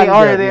is that gun they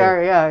are.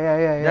 there. Yeah.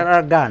 There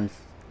are guns.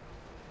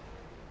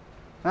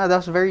 Ah, that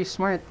was very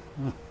smart.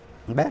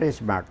 Very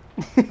smart.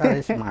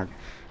 Very smart.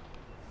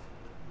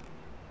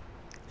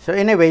 So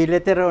anyway,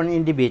 later on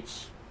in the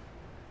beach,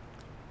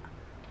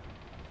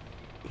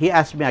 he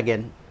asked me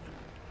again,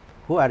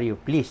 "Who are you?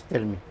 Please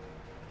tell me."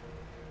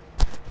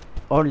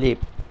 Only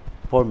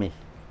for me.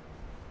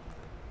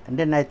 And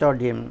then I told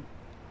him,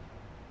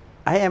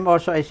 I am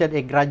also, I said,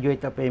 a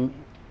graduate of an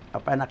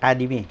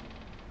academy.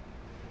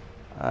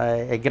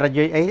 I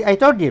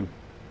told him,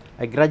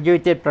 I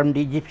graduated from the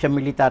Egyptian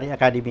Military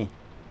Academy.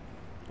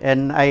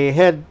 And I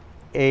had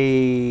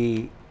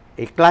a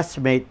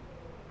classmate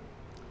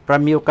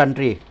from your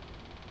country.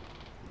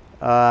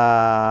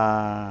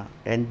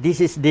 And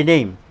this is the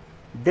name.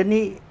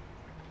 Then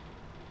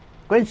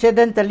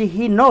coincidentally,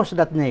 he knows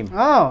that name.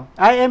 Oh.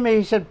 "I am," he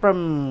said,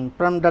 from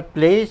that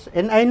place,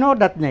 and I know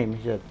that name,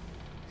 he said.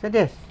 I said,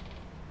 "Yes."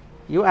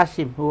 You ask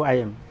him who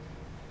I am.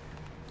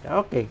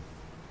 Okay.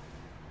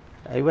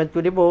 I went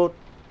to the boat.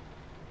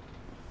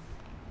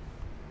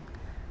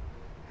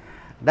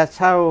 That's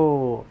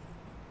how.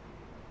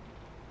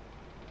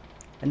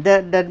 And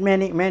that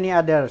many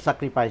other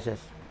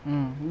sacrifices.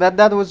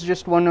 That was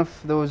just one of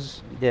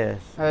those Yes.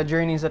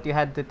 journeys that you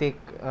had to take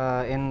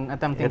in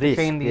attempting to Risk,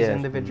 train these yes.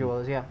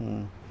 individuals. Yeah.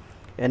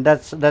 And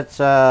that's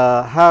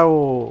how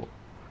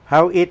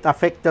how it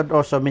affected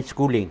also my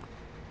schooling.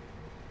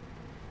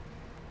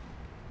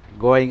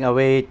 Going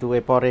away to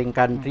a foreign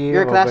country.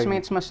 Your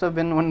classmates must have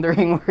been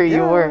wondering where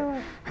you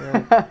were.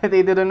 Yeah.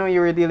 They didn't know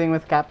you were dealing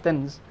with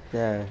captains.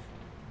 Yeah.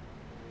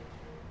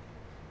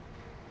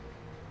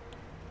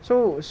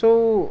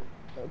 So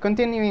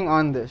continuing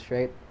on this,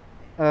 right?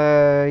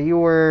 You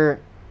were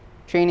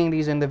training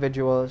these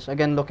individuals,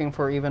 again looking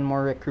for even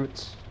more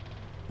recruits,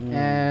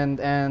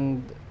 and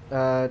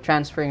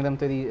transferring them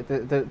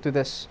to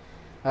this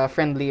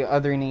friendly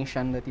other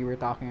nation that you were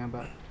talking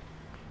about.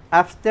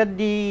 After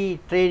the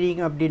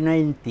training of the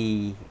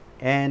 90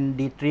 and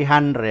the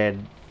 300,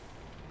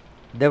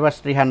 there was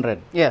 300.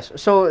 Yes.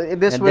 So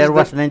this and was there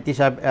was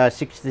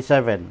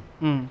 67.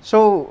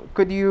 So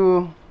could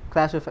you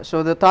classify?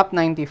 So the top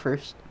 90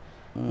 first.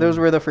 Those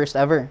were the first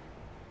ever.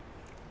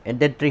 And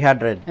then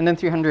 300. And then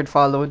 300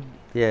 followed.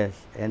 Yes.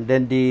 And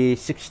then the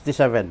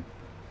 67.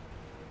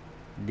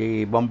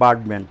 The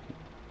bombardment.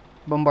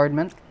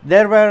 Bombardment?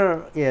 There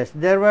were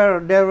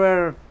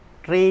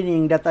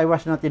training that I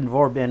was not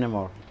involved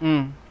anymore.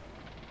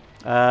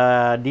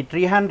 The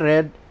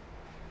 300,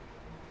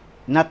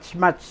 not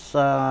much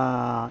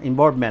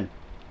involvement,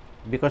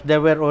 because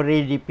there were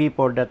already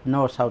people that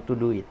knows how to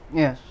do it.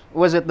 Yes.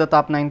 Was it the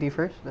top 90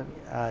 first?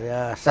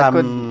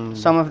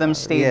 Some of them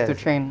stayed yes, to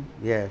train.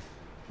 Yes.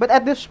 But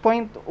at this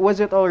point, was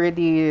it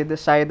already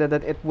decided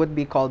that it would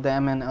be called the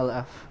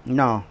MNLF?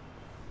 No.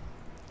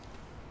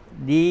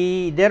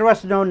 There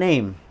was no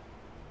name.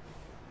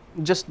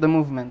 Just the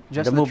movement,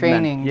 just the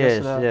movement. training.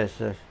 Yes,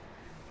 yes.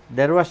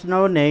 There was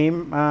no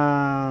name.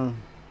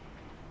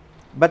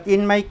 But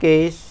in my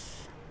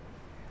case,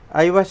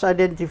 I was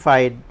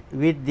identified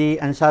with the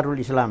Ansarul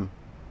Islam.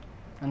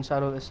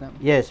 Ansarul Islam.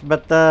 Yes,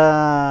 but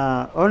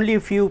only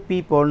few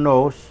people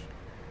knows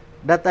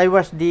that I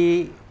was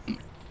the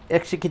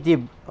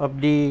executive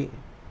of the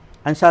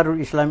Ansarul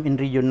Islam in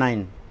Region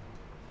 9.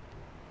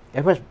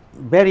 I was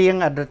very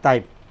young at the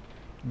time.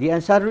 The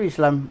Ansarul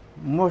Islam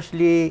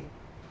mostly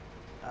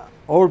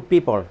old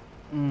people.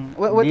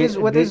 What is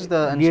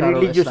the Ansarul the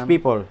religious Islam?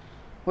 people?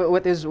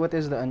 What is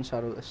the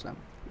Ansarul Islam?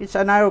 It's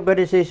an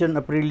organization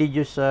of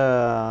religious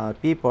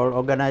people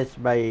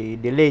organized by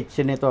the late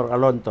Senator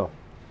Alonto.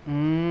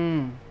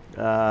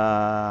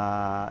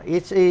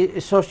 It's a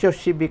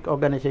socio-civic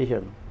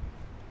organization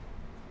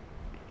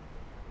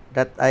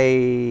that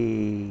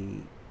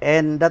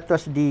that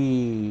was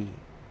the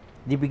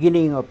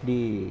beginning of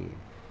the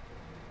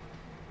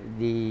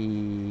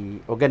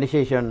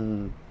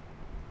organization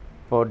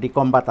for the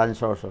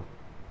combatants also.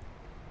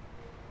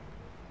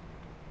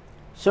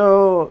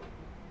 So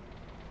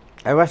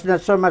I was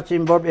not so much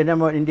involved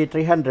anymore in the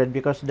 300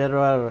 because there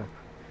were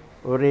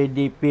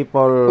already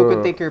people who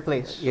could take your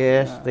place.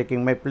 Yes,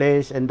 taking my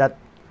place, and that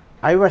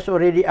I was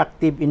already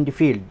active in the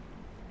field,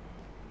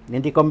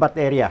 in the combat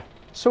area.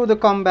 So the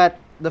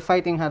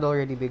fighting had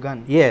already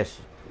begun. Yes.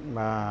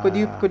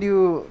 Could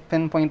you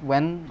pinpoint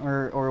when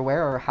or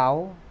where or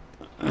how?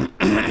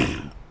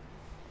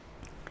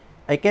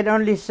 I can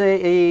only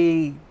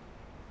say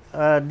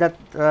that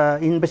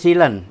in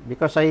Basilan,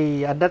 because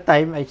at that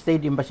time I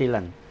stayed in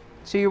Basilan.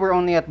 So you were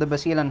only at the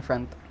Basilan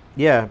front?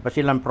 Yeah,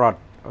 Basilan front.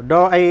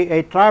 Though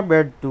I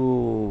traveled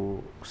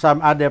to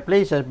some other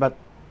places, but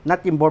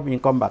not involved in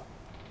combat.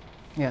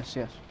 Yes.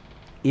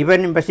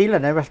 Even in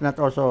Basilan, I was not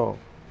also,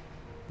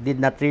 did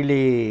not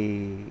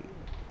really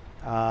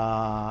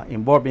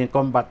involved in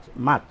combat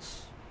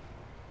much.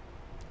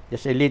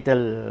 Just a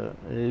little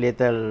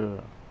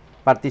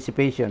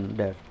participation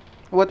there.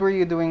 What were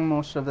you doing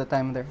most of the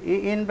time there?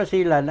 In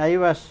Basilan, I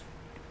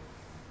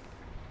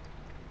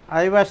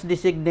was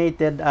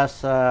designated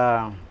as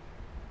the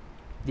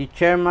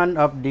chairman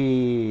of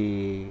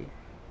the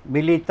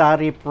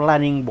military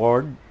planning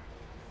board,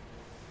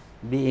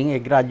 being a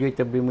graduate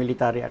of the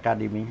military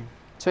academy.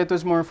 So it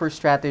was more for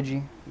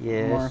strategy.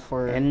 Yes. More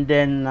for. And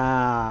then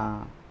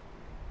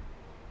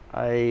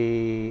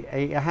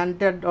I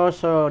handled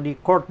also the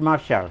court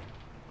martial,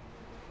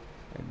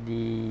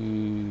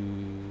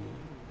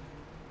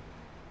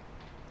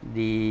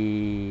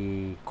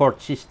 the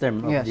court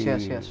system of of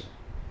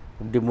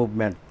the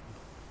movement.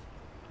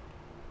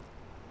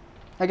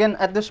 Again,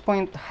 at this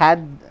point,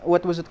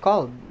 what was it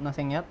called?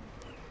 Nothing yet?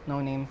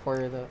 No name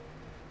for the...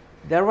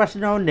 There was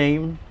no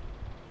name.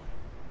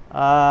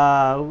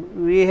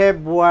 We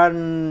have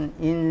one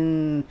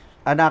in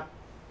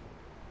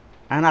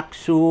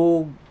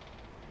Anaksug,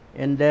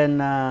 and then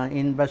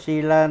in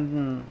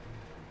Basilan,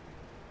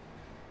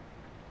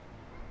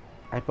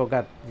 I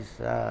forgot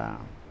this.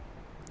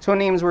 So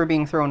names were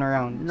being thrown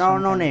around? No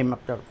name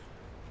after.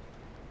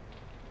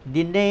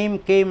 The name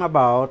came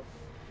about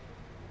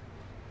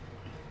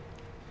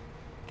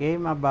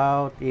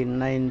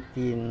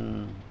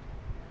in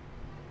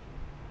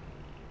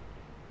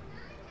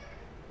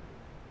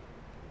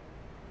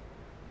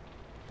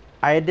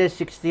either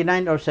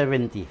 69 or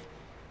 70.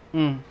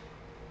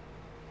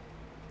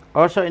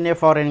 Also in a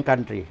foreign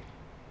country.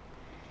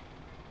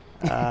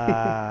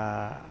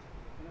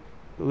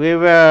 We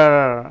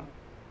were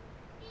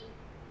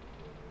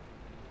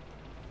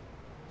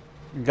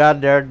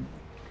gathered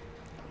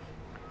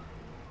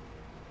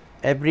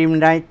every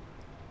night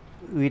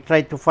we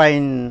try to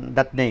find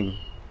that name.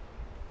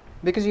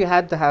 Because you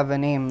had to have a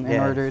name in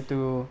Yes. order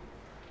to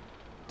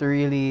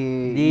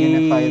really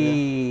unify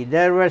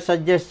There were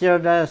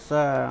suggestions as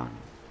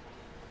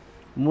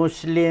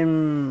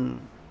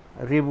Muslim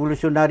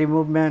Revolutionary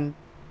Movement,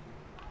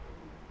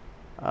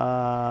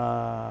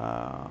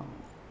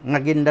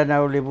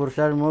 Maguindanao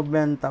Revolutionary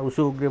Movement,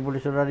 Tausug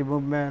Revolutionary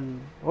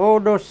Movement. All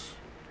those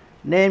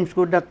names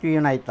could not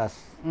unite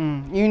us.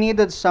 You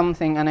needed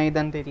something, an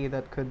identity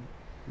that could.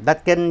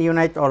 That can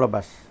unite all of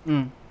us.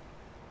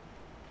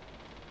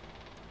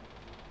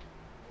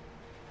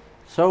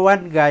 So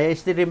one guy, I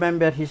still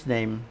remember his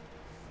name,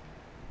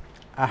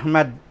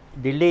 Ahmad,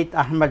 the late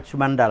Ahmad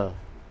Sumandal.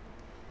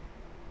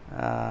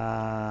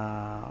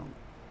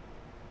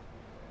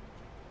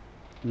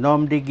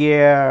 Nom de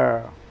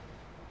guerre,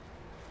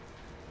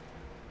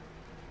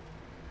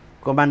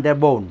 Commander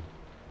Bone.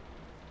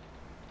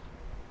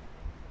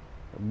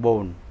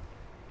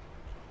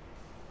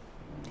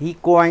 He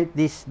coined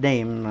this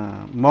name,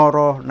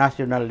 Moro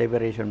National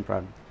Liberation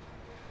Front.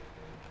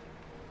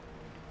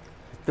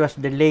 It was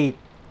the late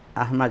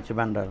Ahmad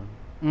Sumandal.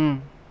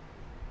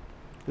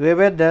 We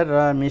were there,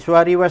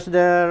 Miswari was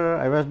there,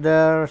 I was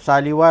there,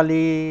 Sali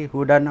Wali,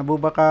 Hudan Abu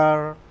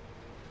Bakar,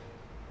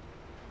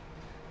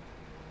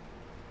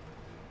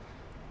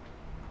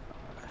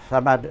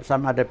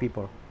 some other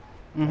people.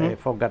 I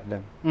forgot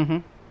them.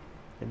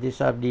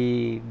 These are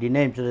the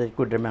names that I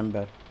could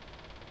remember.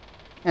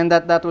 And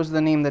that was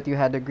the name that you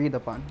had agreed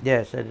upon.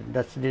 Yes,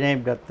 that's the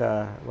name that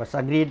was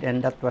agreed,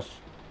 and that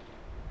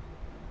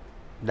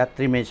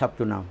remains up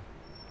to now.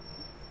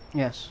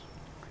 Yes.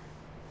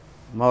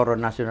 Moro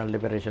National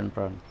Liberation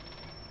Front.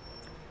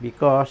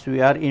 Because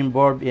we are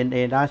involved in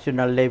a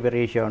national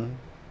liberation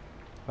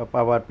of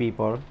our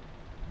people,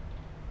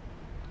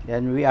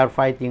 and we are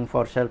fighting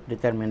for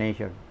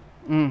self-determination.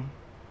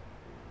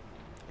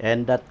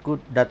 And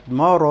that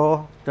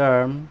Moro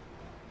term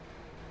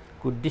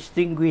could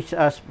distinguish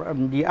us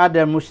from the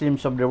other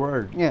Muslims of the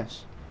world.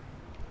 Yes.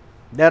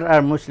 There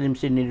are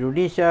Muslims in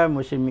Indonesia,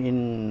 Muslim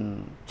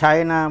in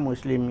China,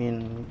 Muslim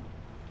in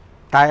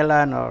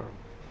Thailand, or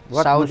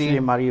what Saudi.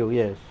 Muslim are you?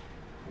 Yes.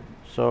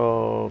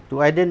 So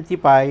to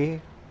identify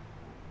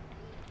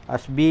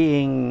as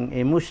being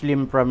a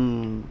Muslim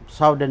from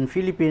southern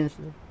Philippines,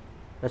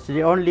 that's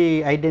the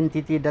only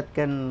identity that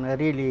can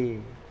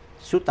really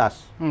suit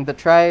us. The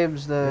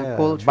tribes, the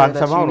culture, that's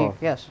Bangsamoro. unique.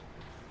 Yes.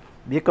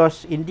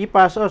 Because in the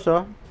past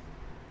also,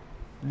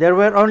 there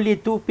were only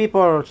two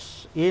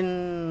peoples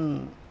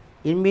in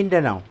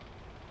Mindanao,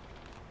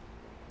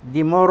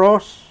 the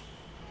Moros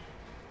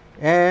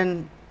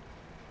and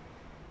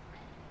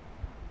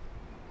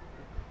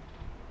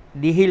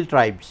the hill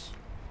tribes.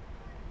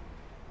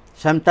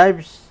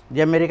 Sometimes the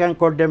American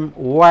called them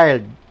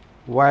wild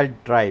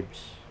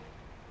tribes.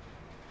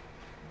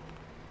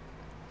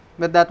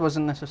 But that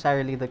wasn't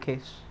necessarily the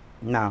case.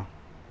 No,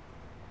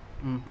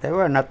 they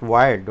were not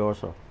wild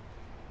also.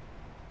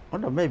 Oh,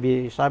 no,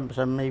 maybe some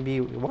may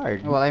be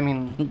wild. Well, I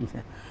mean,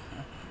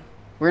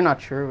 we're not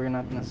sure. We're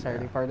not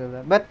necessarily part of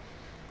that. But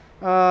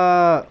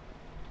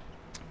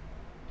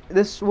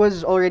this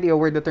was already a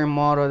word, the term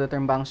Moro, the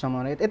term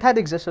Bangsamoro. It had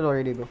existed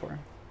already before.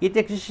 It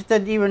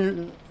existed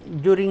even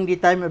during the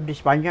time of the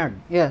Spaniard.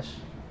 Yes.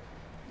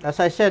 As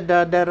I said,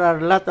 there are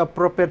a lot of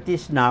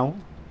properties now.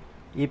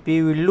 If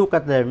you will look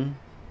at them,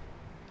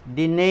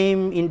 the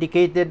name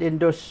indicated in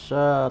those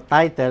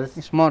titles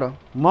It's Moro.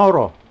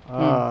 Moro.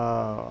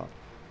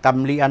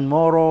 Camlian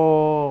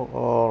Moro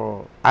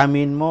or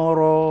Amin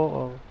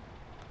Moro.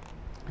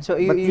 So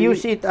But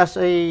use it as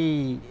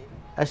a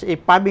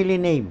family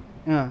name.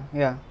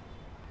 Yeah.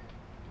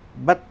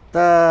 But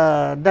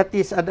that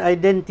is an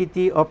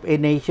identity of a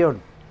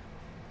nation.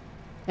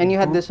 And you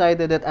had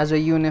decided that as a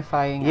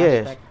unifying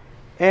aspect.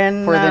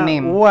 And for the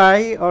name.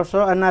 Why?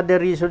 Also, another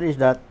reason is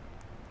that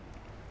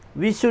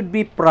we should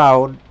be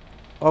proud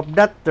of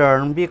that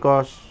term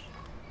because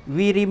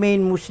we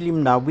remain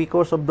Muslim now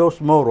because of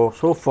those Moros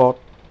who fought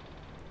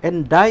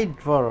and died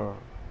for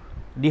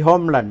the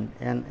homeland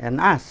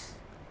and us.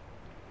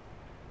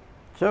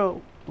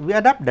 So we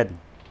adapt them.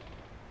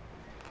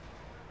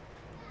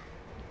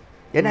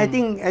 And I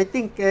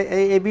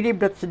believe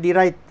that's the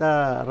right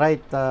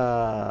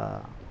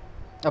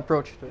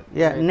approach to it.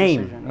 yeah, right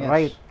name, decision,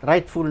 yes.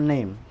 rightful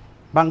name,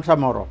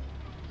 Bangsamoro.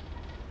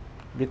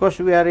 Because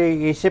we are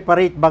a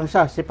separate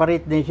bangsa,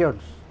 separate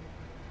nations.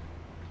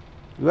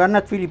 We are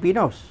not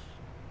Filipinos.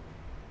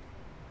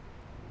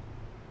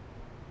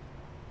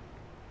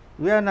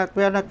 We are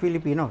not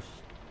Filipinos.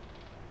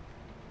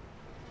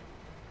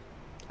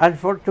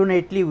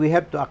 Unfortunately, we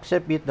have to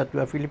accept it that we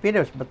are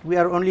Filipinos, but we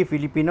are only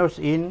Filipinos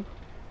in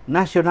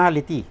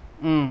nationality.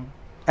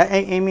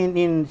 I mean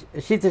in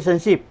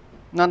citizenship.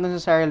 Not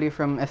necessarily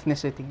from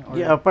ethnicity.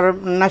 Or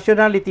From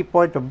nationality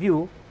point of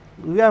view,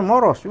 we are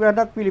Moros. We are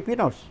not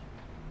Filipinos.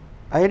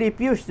 I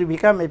refuse to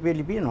become a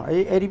Filipino.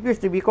 I refuse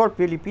to be called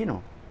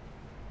Filipino.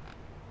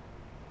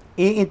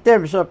 In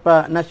terms of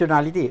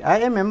nationality, I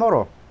am a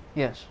Moro.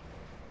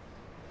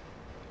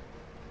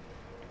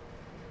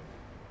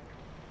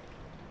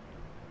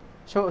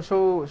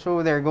 So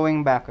there,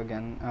 going back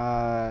again,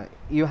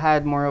 you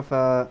had more of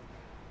a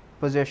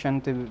position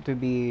to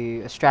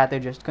be a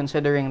strategist,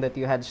 considering that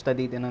you had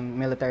studied in a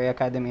military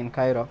academy in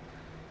Cairo.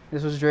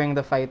 This was during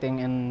the fighting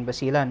in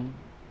Basilan.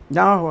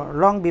 No,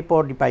 long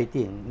before the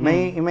fighting.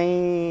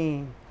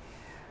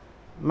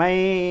 My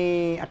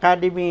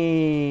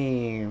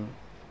academy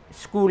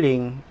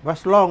schooling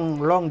was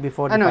long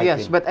before the I know, fighting.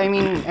 yes, but I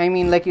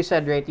mean, like you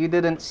said, right? You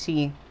didn't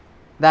see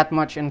that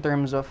much in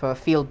terms of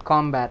field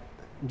combat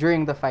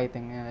during the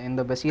fighting in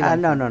the Basilan.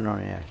 No,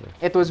 yes.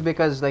 It was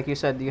because, like you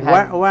said, you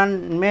had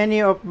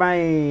Many of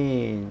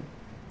my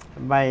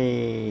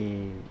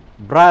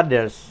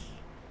brothers,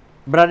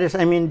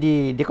 I mean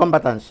the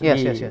combatants,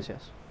 yes.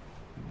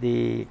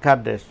 the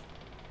cadres,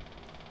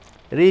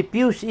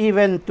 refuse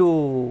even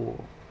to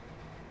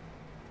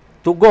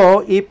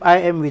go if I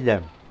am with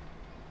them.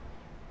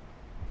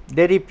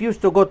 They refuse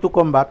to go to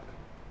combat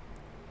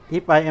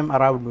if I am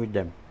around with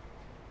them.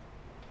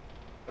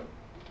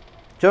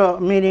 So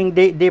meaning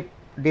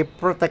they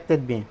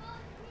protected me.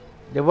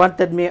 They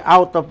wanted me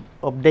out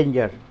of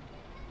danger.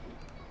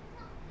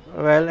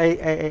 Well,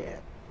 I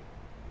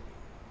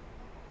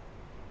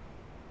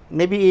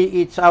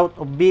maybe it's out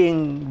of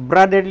being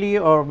brotherly,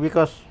 or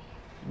because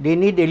they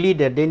need a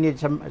leader, they need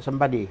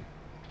somebody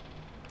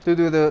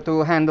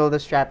to handle the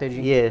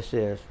strategy. Yes.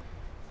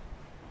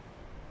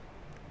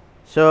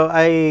 So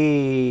I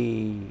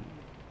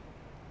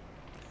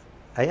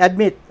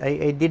admit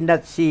I did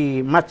not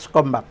see much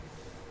combat,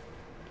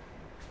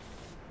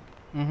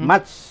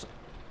 much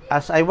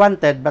as I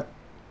wanted, but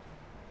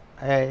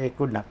I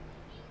could not.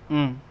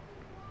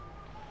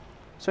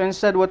 So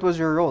instead, what was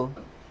your role?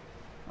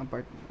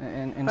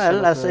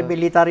 Well, as a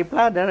military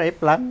planner, I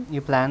planned.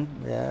 You planned?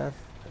 Yes.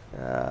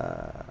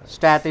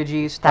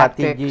 Strategies,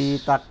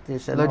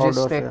 tactics, and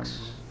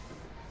logistics,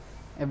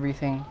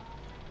 everything.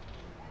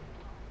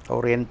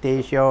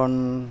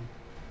 Orientation.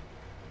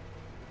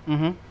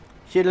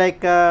 See,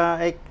 like,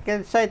 I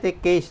can cite a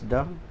case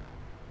though.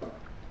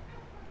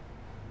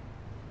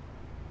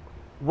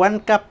 One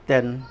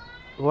captain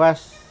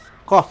was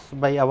caught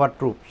by our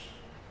troops,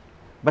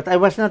 but I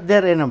was not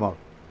there anymore.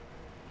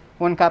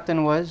 One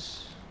captain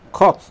was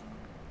Caught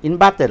in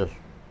battle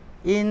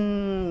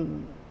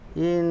in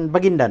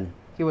Baguindan.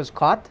 he was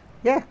caught.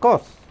 Yeah,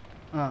 caught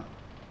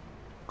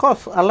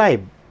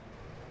alive.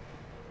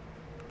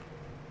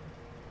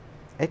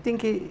 I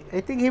think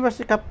he was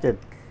the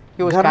captain.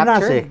 He was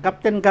captured.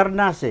 Captain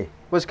Garnase.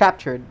 Was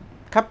captured.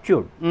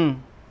 Captured.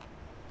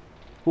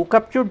 Who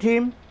captured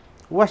him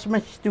was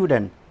my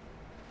student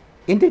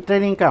in the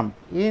training camp,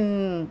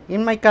 in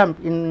my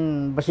camp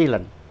in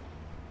Basilan.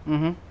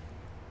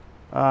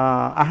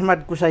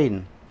 Ahmad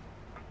Kusain.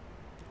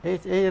 I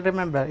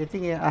remember, I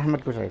think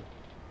Ahmad Kusain.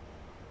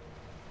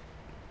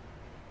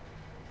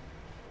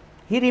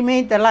 He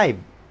remained alive.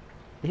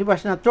 He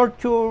was not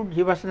tortured,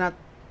 he was not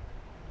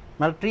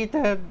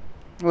maltreated.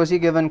 Was he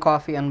given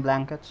coffee and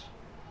blankets?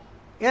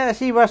 Yes,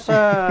 he was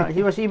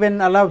he was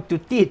even allowed to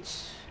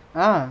teach.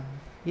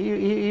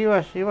 He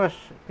was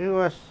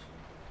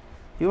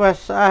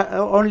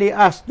only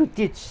asked to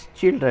teach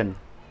children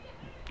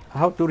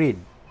how to read.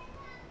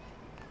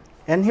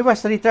 And he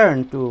was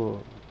allowed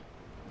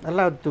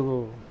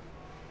to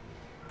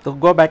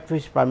go back to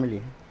his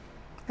family.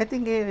 I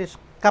think he is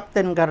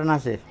Captain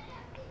Garnase.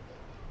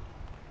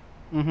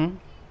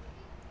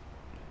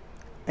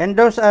 And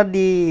those are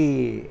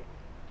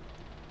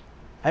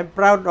I'm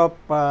proud of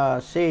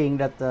saying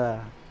that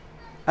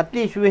at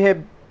least we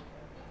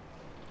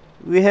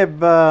have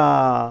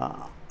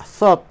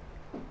thought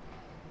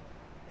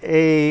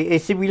a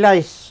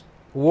civilized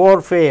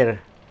warfare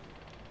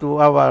to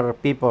our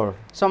people.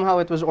 Somehow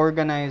it was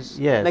organized.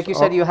 Yes. Like you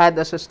said, you had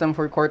a system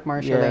for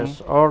court-martialing.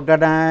 Yes,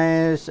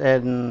 organized,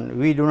 and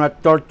we do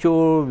not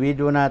torture, we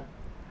do not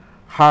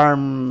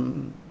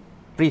harm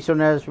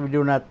prisoners, we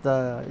do not,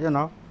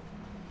 that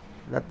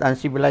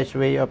uncivilized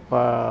way of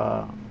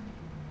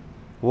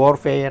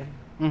warfare.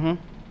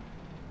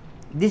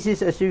 This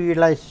is a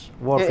civilized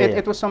warfare.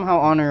 It was somehow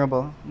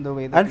honorable, the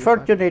way that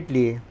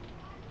Unfortunately,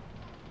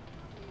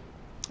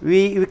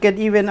 we can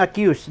even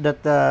accuse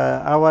that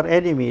our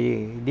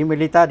enemy, the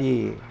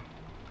military,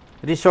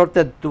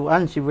 resorted to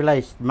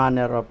uncivilized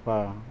manner of,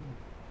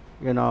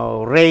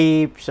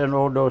 rapes and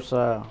all those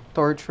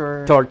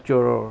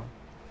torture.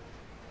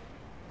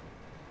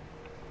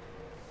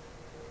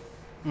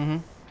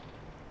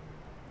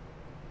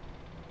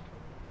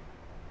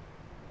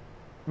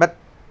 But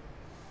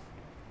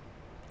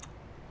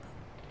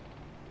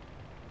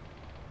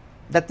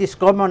that is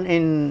common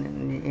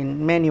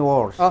in many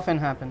wars. Often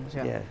happens,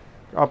 yeah. Yes,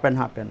 often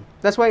happen.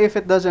 That's why if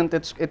it doesn't,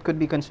 it could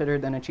be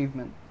considered an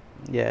achievement.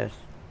 Yes.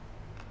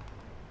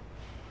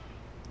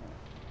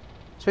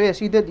 So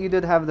yes, you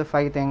did have the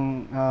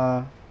fighting.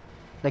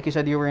 Like you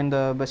said, you were in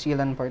the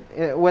Basilan part.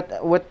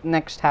 What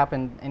next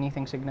happened?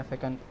 Anything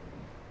significant?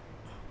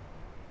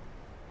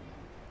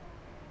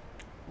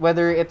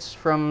 Whether it's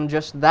from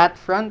just that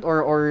front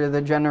or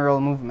the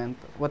general movement,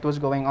 what was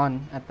going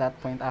on at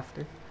that point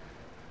after?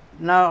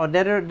 Now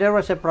there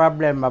was a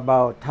problem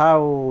about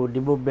how the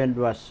movement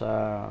was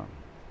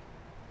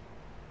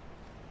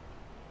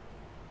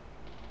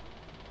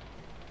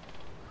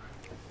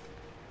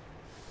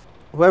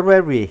Where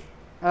were we?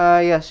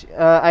 Yes,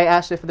 I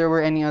asked if there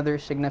were any other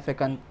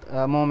significant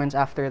moments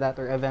after that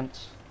or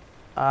events.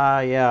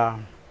 Yeah.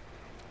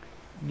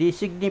 The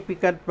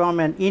significant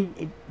moment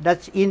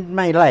that's in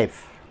my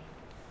life.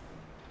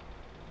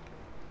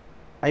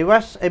 I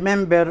was a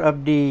member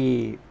of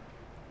the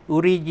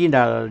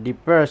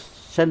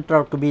first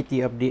central committee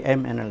of the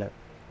MNLF.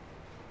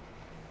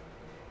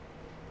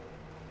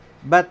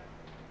 But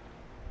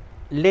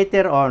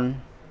later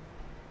on,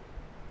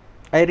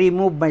 I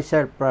removed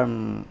myself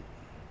from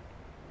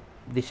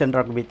the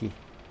central committee.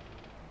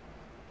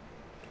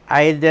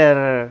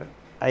 Either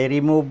I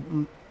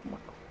removed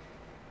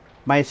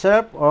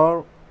myself,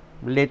 or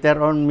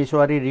later on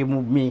Missouri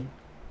removed me,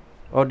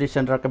 or the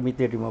central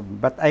committee removed me.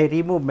 But I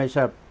removed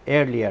myself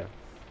earlier.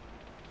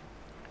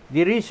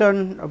 The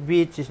reason of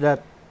which is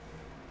that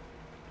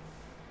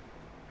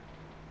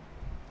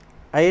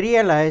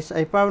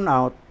I found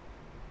out,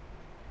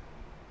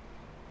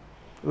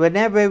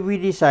 whenever we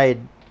decide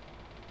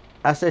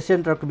as a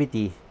central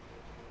committee,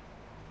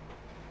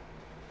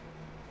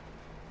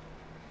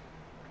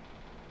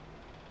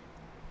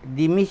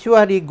 the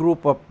Missouri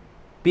group of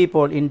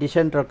people in the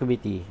central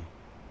committee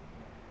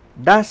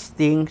does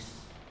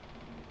things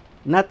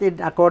not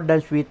in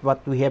accordance with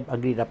what we have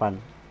agreed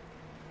upon.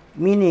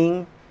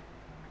 Meaning,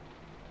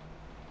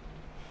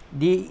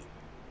 the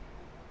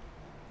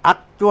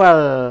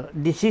actual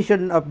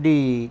decision of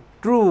the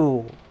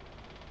true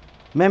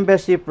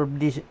membership of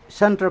the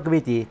central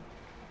committee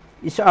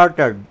is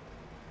altered.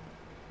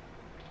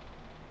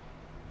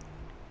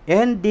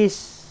 And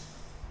this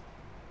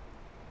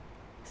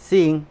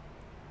thing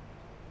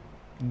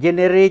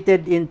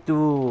generated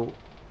into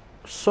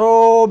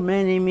so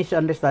many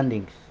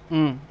misunderstandings,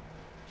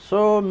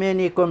 so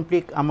many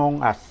conflict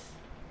among us.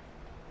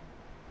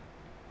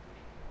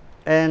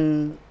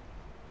 And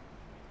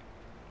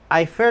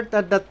I felt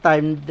at that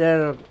time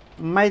there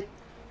might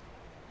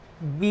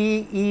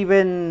be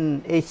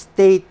even a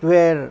state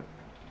where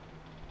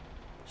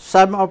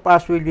some of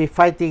us will be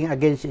fighting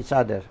against each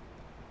other.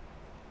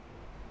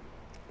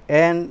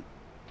 And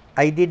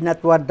I did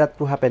not want that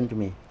to happen to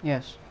me.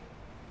 Yes.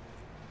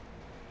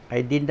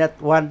 I did not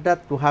want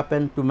that to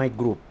happen to my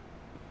group.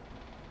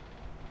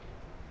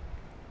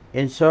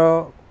 And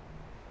so,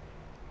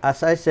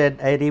 as I said,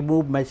 I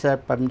removed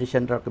myself from the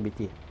central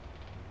committee.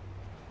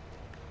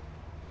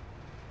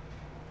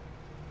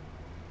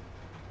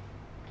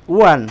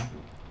 One,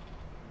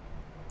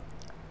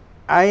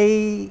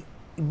 I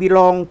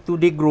belong to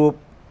the group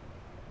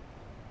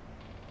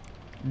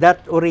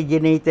that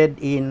originated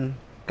in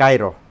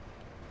Cairo,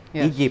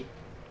 Yes. Egypt.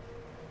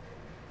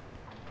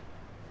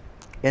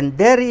 And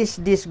there is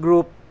this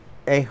group,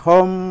 a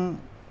homegrown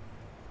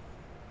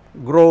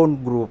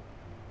group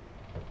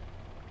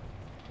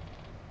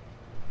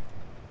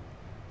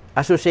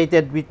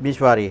associated with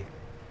Missouri.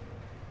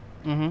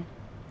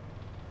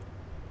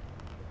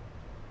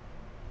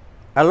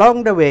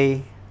 Along the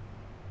way,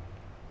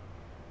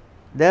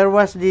 there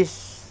was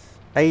this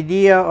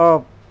idea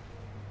of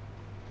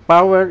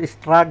power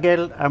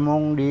struggle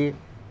among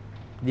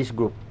this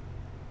group,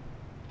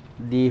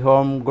 the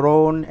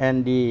homegrown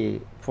and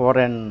the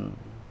foreign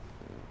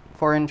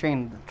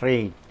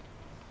trained.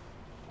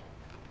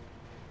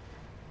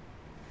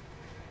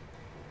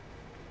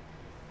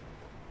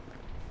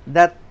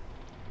 That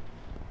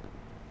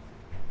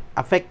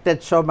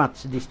affected so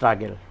much the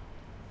struggle.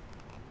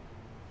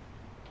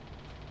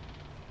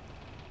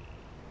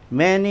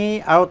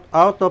 Many out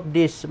of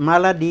this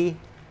malady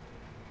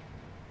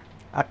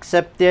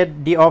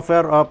accepted the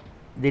offer of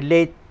the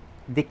late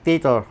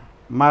dictator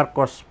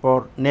Marcos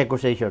for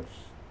negotiations.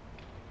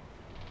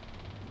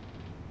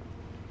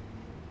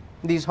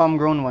 These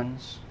homegrown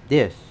ones.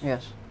 Yes.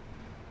 Yes.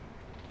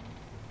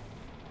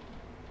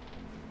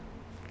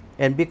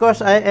 And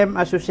because I am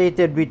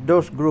associated with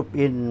those group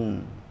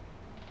in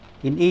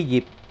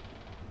Egypt,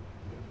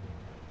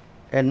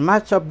 and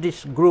much of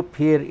this group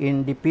here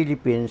in the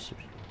Philippines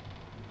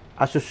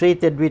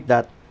associated with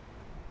that,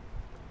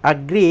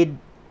 agreed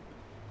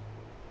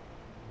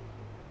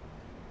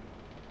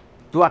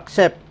to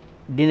accept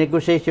the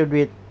negotiation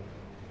with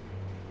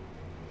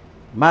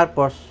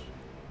Marcos,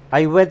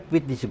 I went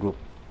with this group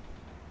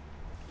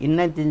in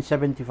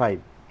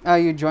 1975.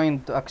 You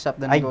joined to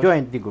accept the I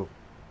joined the group.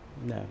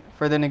 Yeah.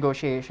 for the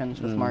negotiations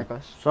with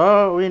Marcos.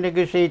 So we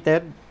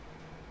negotiated,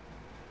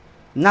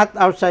 not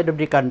outside of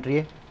the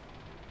country,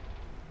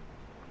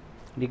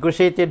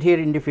 negotiated here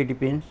in the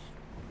Philippines,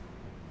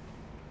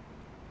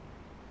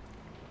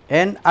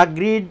 and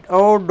agreed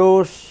all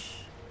those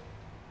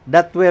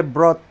that were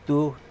brought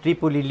to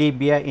Tripoli,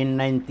 Libya in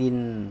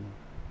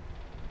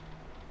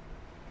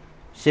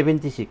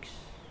 1976.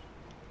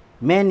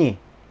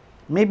 Many,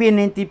 maybe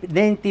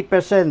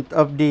 90%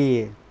 of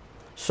the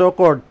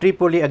so-called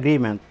Tripoli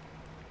agreement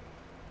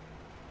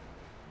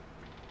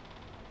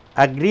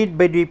agreed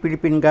by the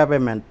Philippine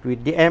government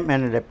with the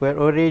MNLF were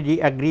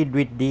already agreed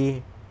with the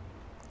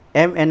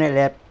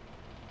MNLF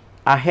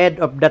ahead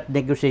of that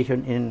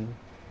negotiation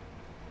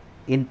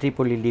in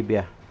Tripoli,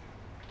 Libya.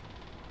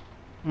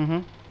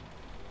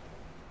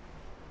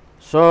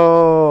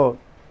 So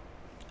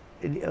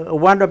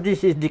one of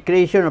these is the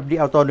creation of the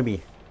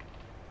autonomy.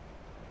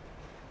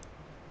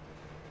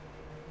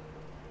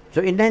 So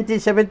in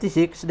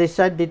 1976, they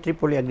signed the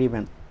Tripoli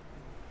Agreement.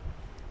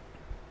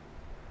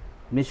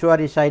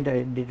 Missouri signed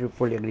the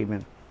Tripoli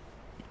Agreement.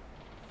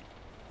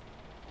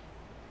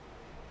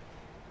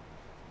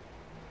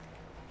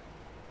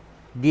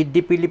 Did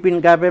the Philippine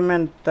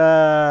government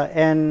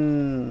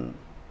and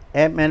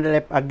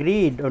MNLF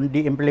agreed on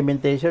the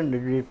implementation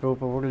of the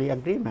Tripoli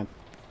Agreement?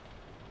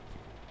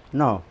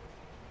 No,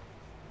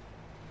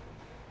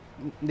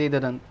 They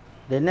didn't.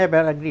 they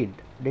never agreed.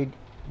 They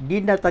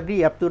did not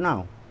agree up to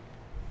now.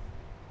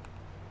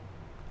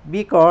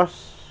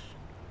 Because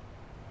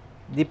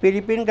the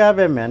Philippine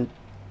government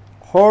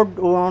hold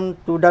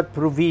on to that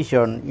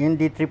provision in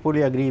the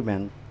Tripoli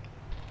Agreement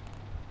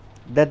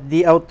that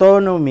the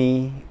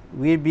autonomy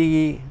will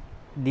be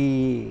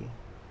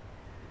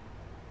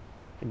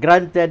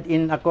granted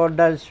in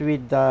accordance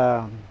with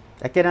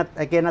I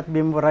cannot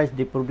memorize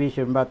the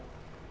provision, but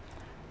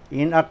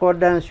in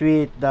accordance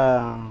with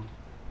the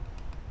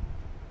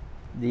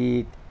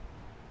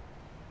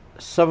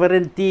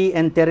sovereignty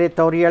and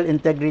territorial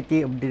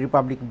integrity of the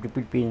Republic of the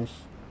Philippines,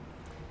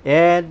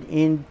 and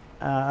in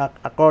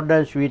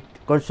accordance with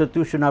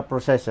constitutional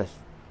processes.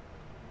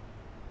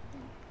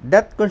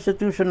 That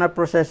constitutional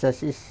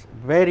processes is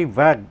very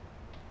vague,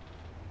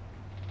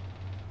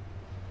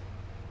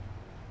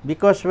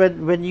 because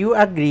when you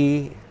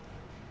agree,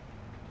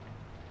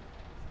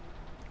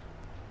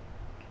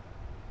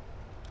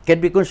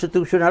 can be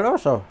constitutional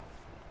also.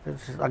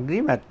 It's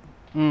agreement.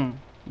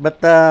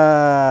 But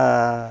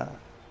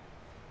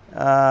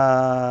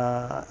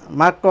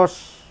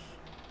Marcos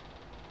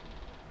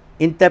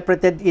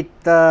interpreted it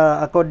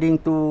according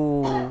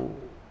to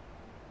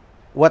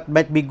what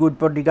might be good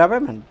for the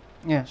government.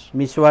 Yes.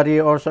 Missouri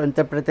also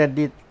interpreted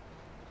it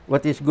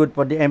what is good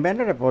for the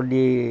MNLF or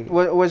the...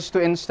 Was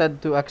to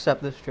instead to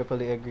accept this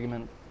Tripoli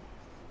Agreement.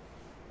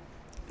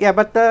 Yeah,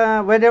 but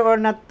whether or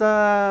not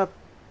to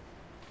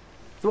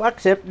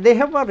accept, they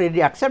have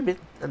already accepted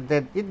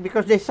it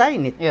because they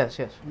signed it. Yes,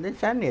 yes. They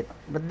signed it.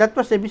 But that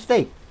was a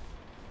mistake.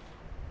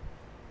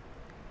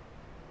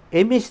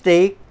 A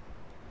mistake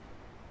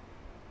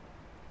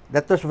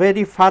that was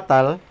very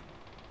fatal,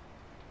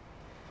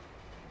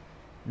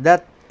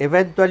 that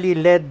eventually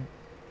led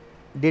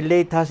the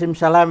late Hasim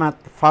Salamat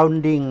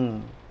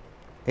founding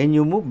a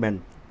new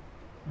movement,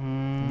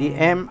 the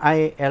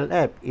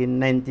MILF, in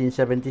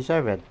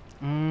 1977.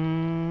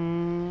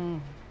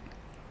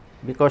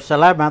 Because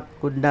Salamat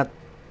could not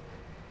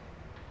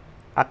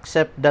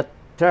accept that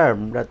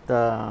term, that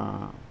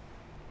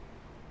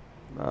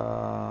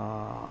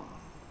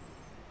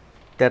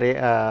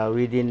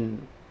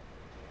within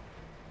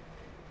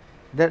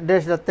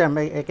there's the term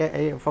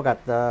I forgot.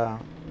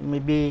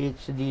 Maybe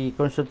it's the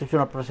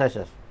constitutional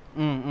processes.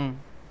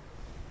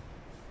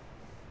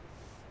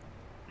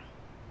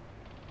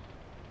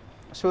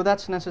 So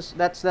that's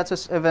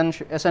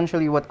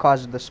essentially what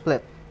caused the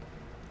split.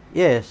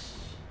 Yes.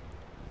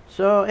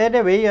 So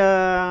anyway,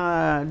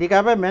 the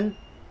government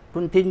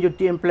continued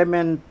to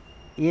implement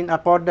in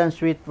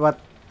accordance with what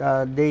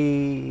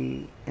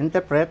they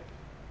interpret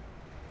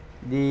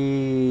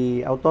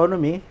the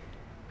autonomy,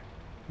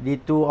 the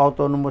two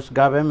autonomous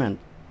government,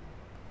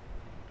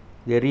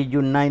 the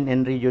Region 9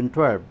 and Region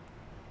 12.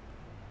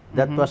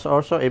 That was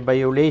also a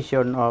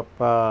violation of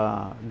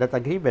that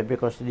agreement,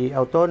 because the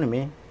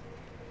autonomy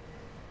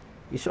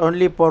is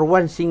only for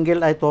one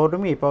single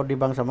autonomy for the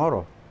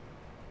Bangsamoro.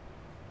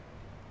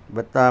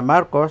 But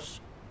Marcos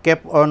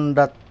kept on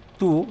that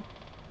two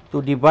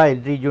to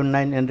divide Region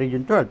 9 and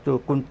Region 12 to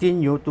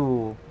continue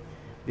to,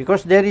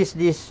 because there is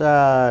this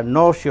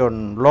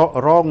notion,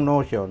 wrong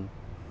notion,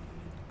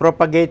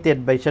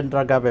 propagated by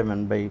central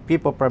government, by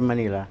people from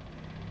Manila,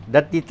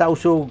 that the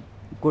Tausug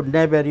could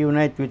never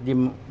unite with the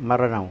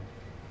Maranao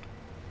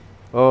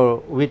or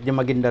with the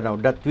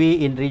Maguindanao, that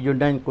we in Region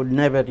 9 could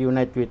never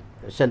unite with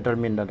Central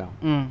Mindanao.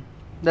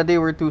 That they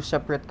were two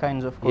separate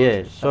kinds of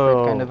Yes, cultures,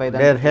 so kind of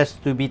there has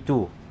to be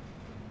two,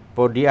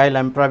 for the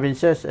island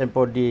provinces and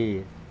for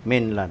the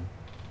mainland.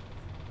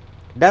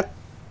 That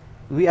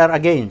we are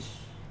against.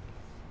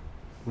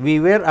 We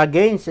were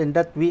against, and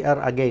that we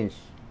are against.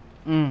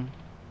 We'll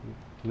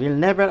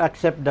never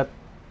accept that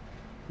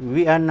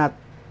we are not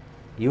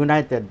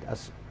united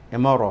as a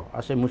Moro,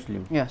 as a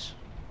Muslim. Yes.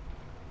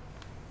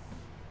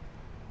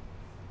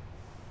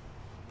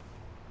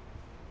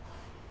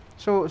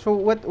 So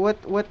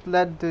what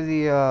led to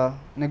the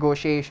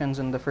negotiations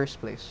in the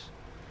first place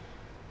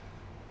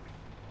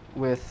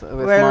with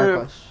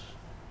Marcos?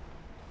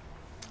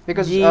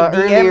 Because the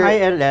earlier,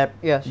 MILF,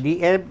 yes,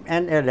 the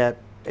MNLF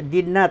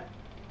did not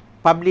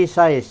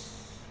publicize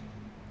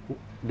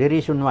the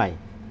reason why,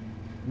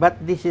 but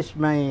this is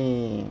my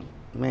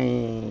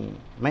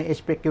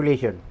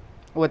speculation.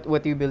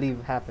 what you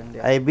believe happened?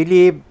 Yeah. I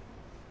believe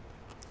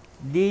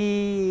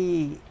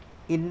in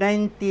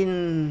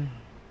 19,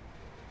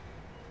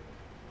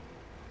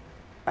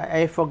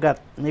 I forgot,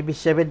 maybe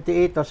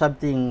 78 or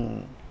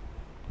something,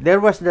 there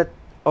was that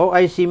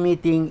OIC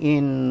meeting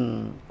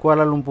in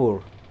Kuala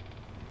Lumpur.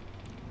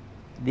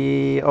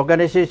 the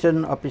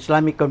Organization of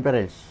Islamic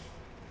Conference.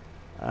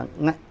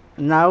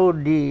 Now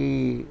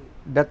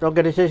that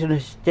organization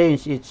has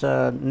changed its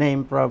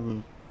name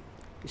from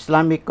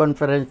Islamic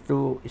Conference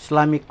to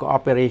Islamic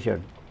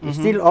Cooperation. It's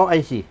still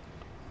OIC,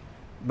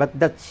 but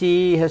that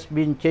C has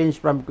been changed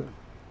from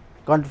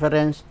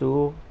conference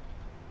to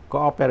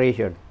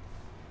cooperation.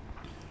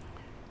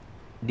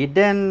 The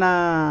then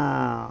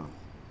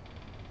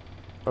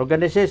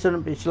Organization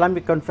of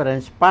Islamic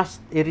Conference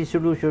passed a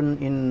resolution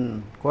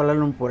in Kuala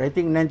Lumpur, I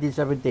think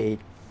 1978,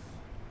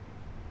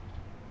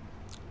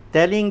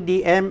 telling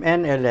the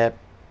MNLF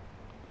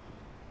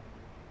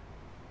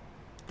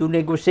to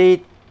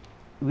negotiate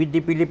with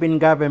the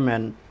Philippine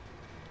government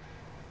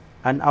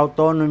an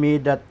autonomy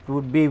that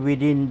would be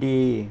within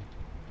the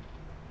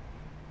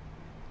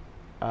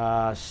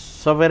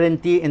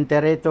sovereignty and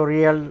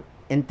territorial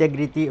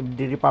integrity of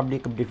the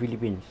Republic of the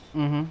Philippines.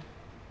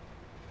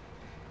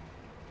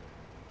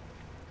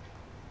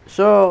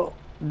 So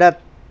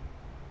that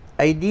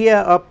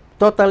idea of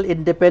total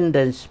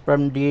independence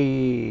from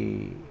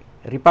the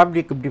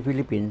Republic of the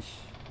Philippines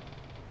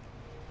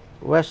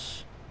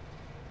was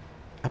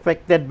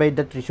affected by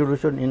that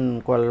resolution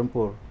in Kuala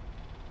Lumpur.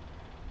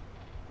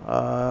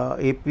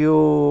 If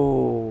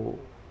you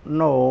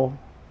know,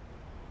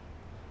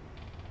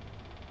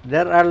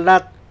 there are a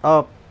lot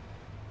of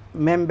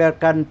member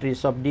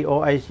countries of the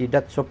OIC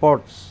that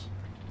supports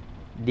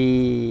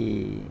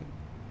the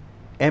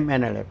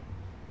MNLF.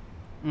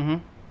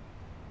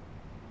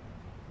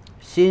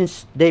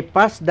 Since they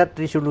passed that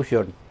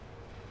resolution,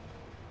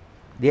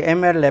 the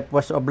MNLF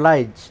was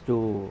obliged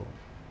to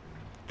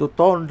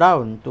tone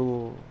down,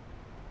 to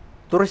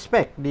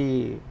respect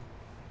the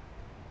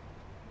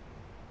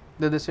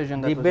decision,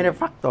 the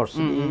benefactors,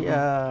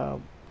 the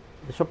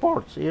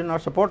supports,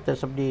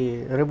 supporters of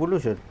the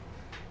revolution.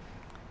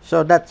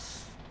 So that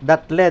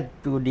led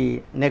to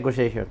the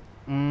negotiation,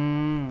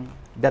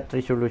 that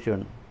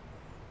resolution.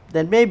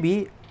 Then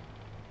maybe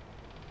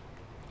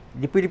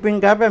the Philippine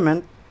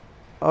government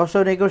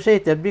also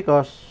negotiated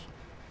because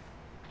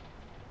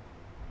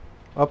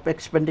of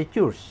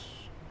expenditures.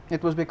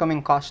 It was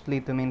becoming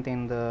costly to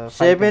maintain the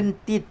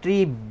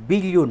 73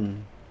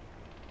 billion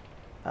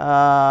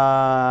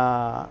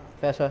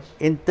pesos.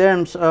 In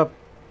terms of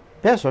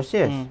pesos,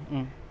 yes.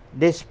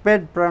 They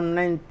spent from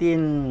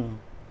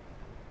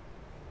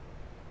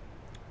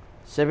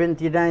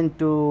 1979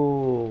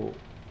 to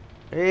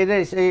there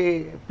is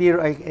a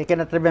period, I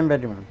cannot remember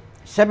the amount.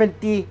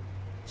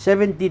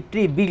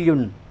 73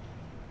 billion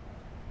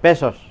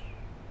pesos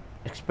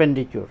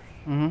expenditures.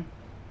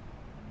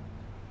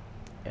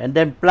 And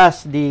then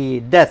plus the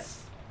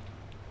deaths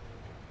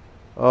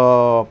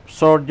of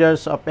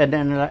soldiers of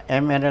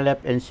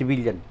MNLF and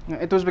civilian.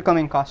 It was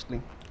becoming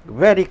costly.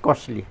 Very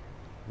costly.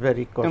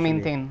 Very costly. To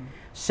maintain.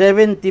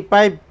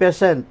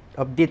 75%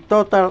 of the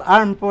total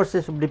armed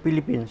forces of the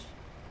Philippines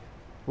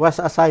was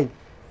assigned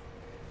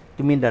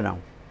to Mindanao.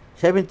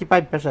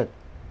 75%.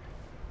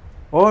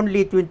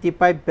 Only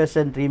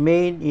 25%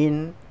 remained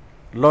in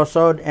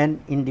Luzon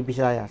and in the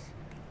Visayas.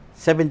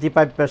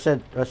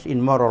 75% was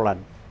in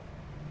Moroland.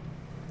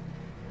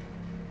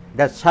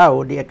 That's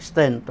how the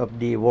extent of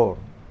the war.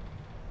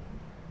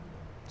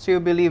 So you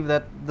believe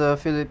that the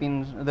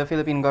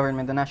Philippine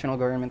government, the national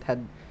government,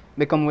 had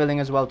become willing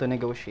as well to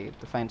negotiate,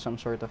 to find some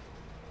sort of...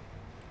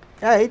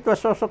 Yeah, it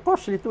was also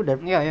costly to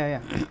them.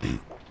 Yeah.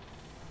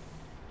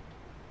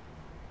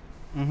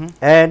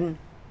 And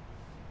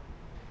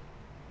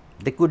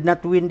they could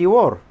not win the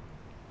war.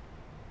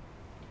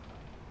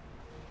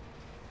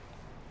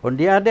 On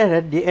the other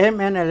hand, the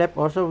MNLF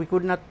also, we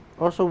could not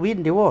also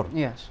win the war.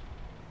 Yes.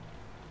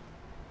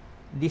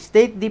 The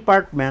State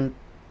Department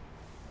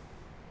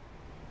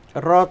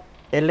wrote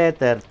a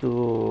letter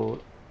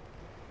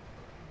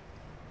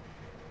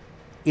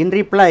in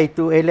reply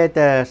to a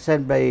letter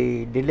sent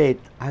by the late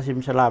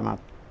Hasim Salamat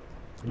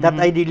that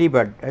I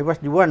delivered. I was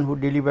the one who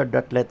delivered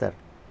that letter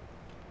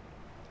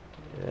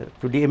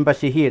to the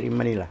embassy here in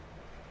Manila.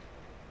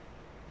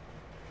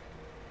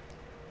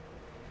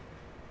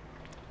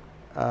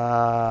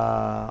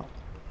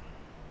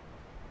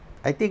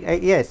 I think,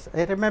 yes,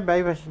 I remember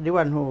I was the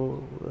one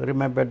who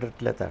remembered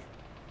that letter.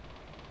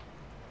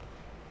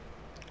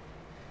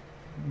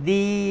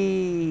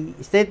 The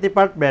State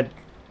Department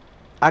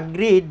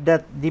agreed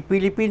that the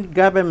Philippine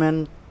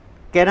government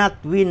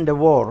cannot win the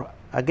war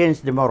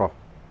against the Moro.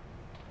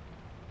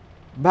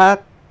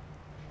 But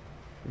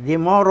the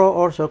Moro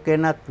also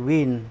cannot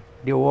win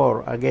the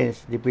war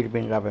against the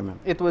Philippine government.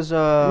 It was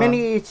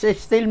it's a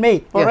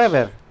stalemate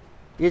forever. Yes.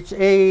 It's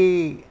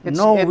a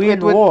no-win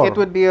war. It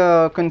would be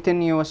a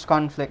continuous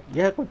conflict.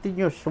 Yeah,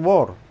 continuous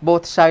war.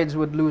 Both sides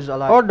would lose a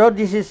lot. Although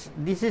this is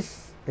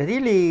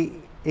really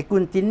a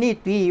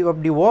continuity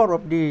of the war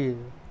of the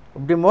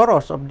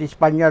Moros, of the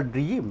Spaniard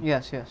regime.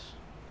 Yes.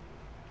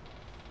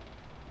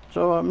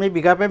 So maybe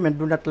government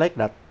do not like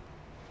that.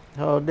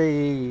 So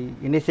they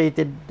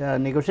initiated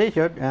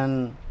negotiation,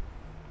 and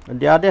on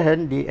the other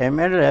hand, the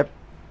MNLF,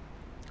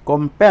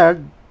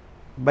 compelled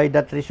by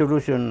that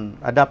resolution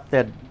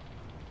adopted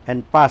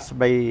and passed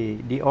by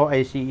the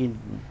OIC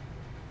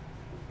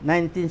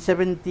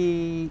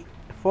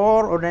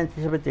 1974 or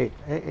 1978.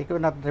 I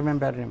could not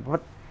remember him,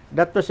 but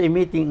that was a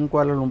meeting in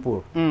Kuala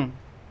Lumpur.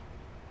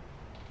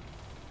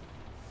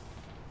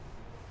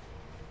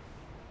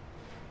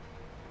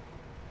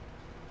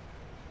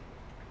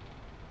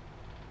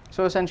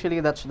 So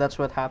essentially, that's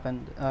what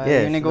happened.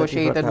 Yes, You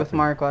negotiated with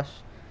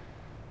Marcos.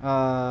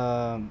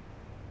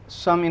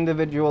 Some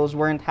individuals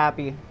weren't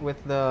happy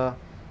with the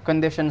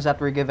conditions that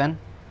were given,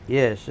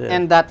 Yes.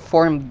 and that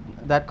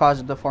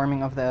caused the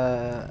forming of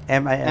the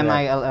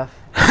MILF.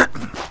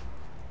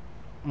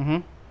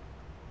 Mm-hmm.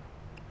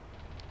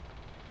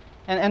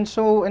 And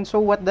so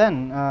what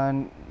then?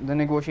 The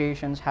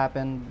negotiations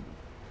happened.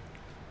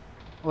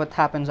 What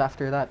happens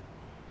after that?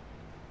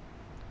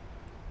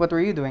 What were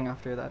you doing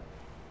after that?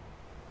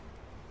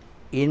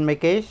 In my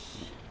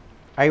case,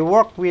 I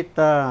work with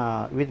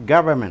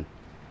government,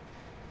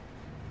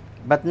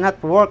 but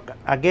not work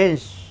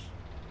against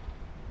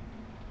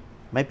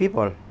my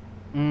people.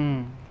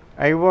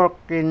 I work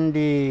in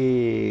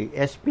the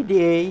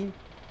SPDA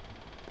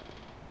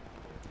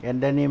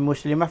and then in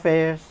Muslim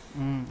Affairs.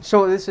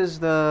 So this is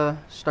the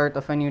start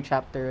of a new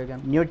chapter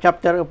again. New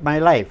chapter of my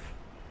life.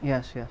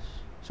 Yes.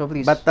 So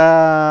please. But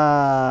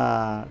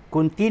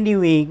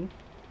continuing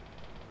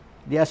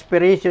the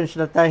aspirations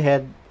that I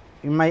had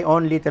in my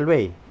own little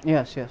way.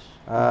 Yes.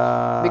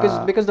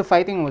 Because the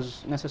fighting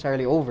was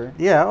necessarily over.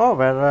 Yeah,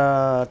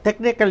 over.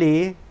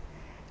 Technically,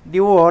 the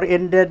war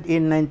ended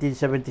in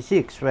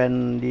 1976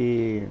 when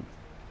the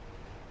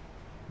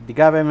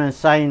government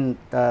signed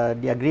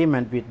the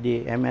agreement with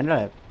the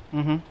MNLF.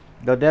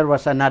 Though there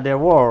was another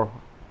war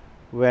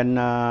when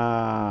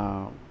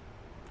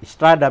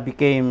Estrada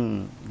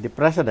became the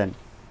president.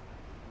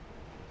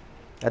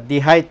 At the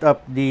height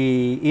of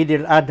the Eid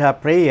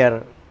al-Adha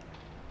prayer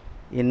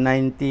in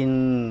I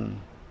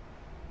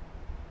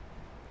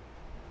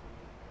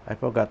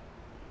forgot,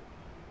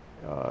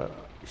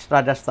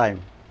 Estrada's time.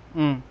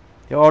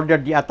 He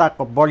ordered the attack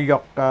of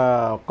Bolyok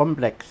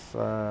complex,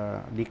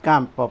 the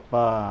camp of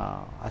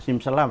Asim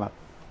Salamat.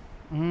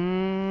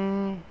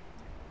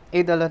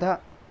 Eid al-Adha.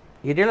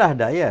 Eid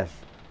al-Adha, yes.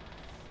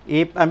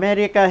 If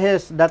America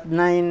has that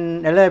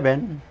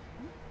 9/11,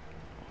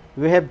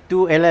 we have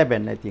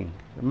 2/11, I think.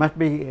 Must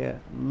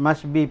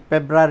be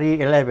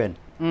February 11.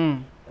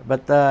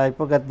 But I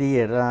forgot the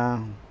year.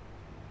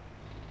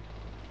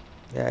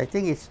 Yeah, I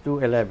think it's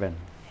 2/11.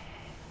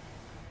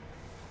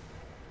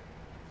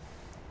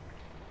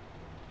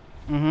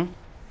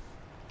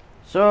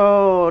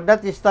 So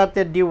that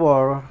started the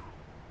war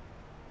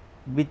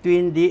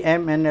between the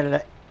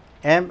MILF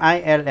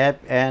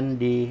and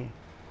the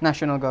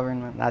National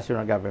government.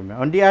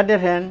 On the other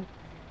hand,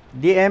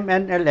 the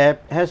MNLF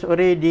has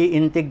already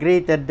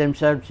integrated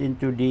themselves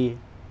into the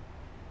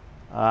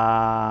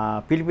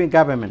Philippine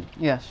government.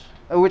 Yes.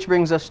 Which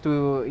brings us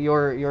to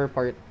your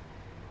part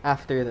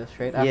after this,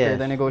 right? After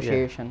the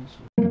negotiations.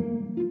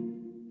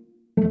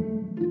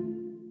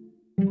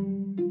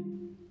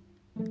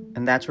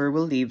 And that's where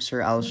we'll leave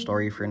Sir Al's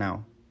story for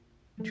now.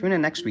 Tune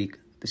in next week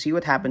to see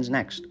what happens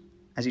next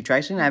as he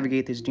tries to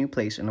navigate his new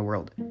place in the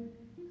world,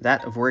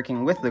 that of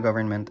working with the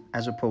government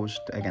as opposed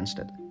to against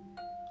it,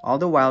 all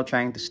the while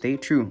trying to stay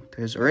true to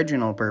his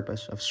original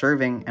purpose of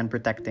serving and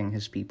protecting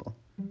his people.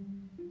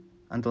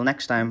 Until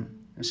next time,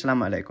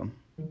 Assalamu alaikum.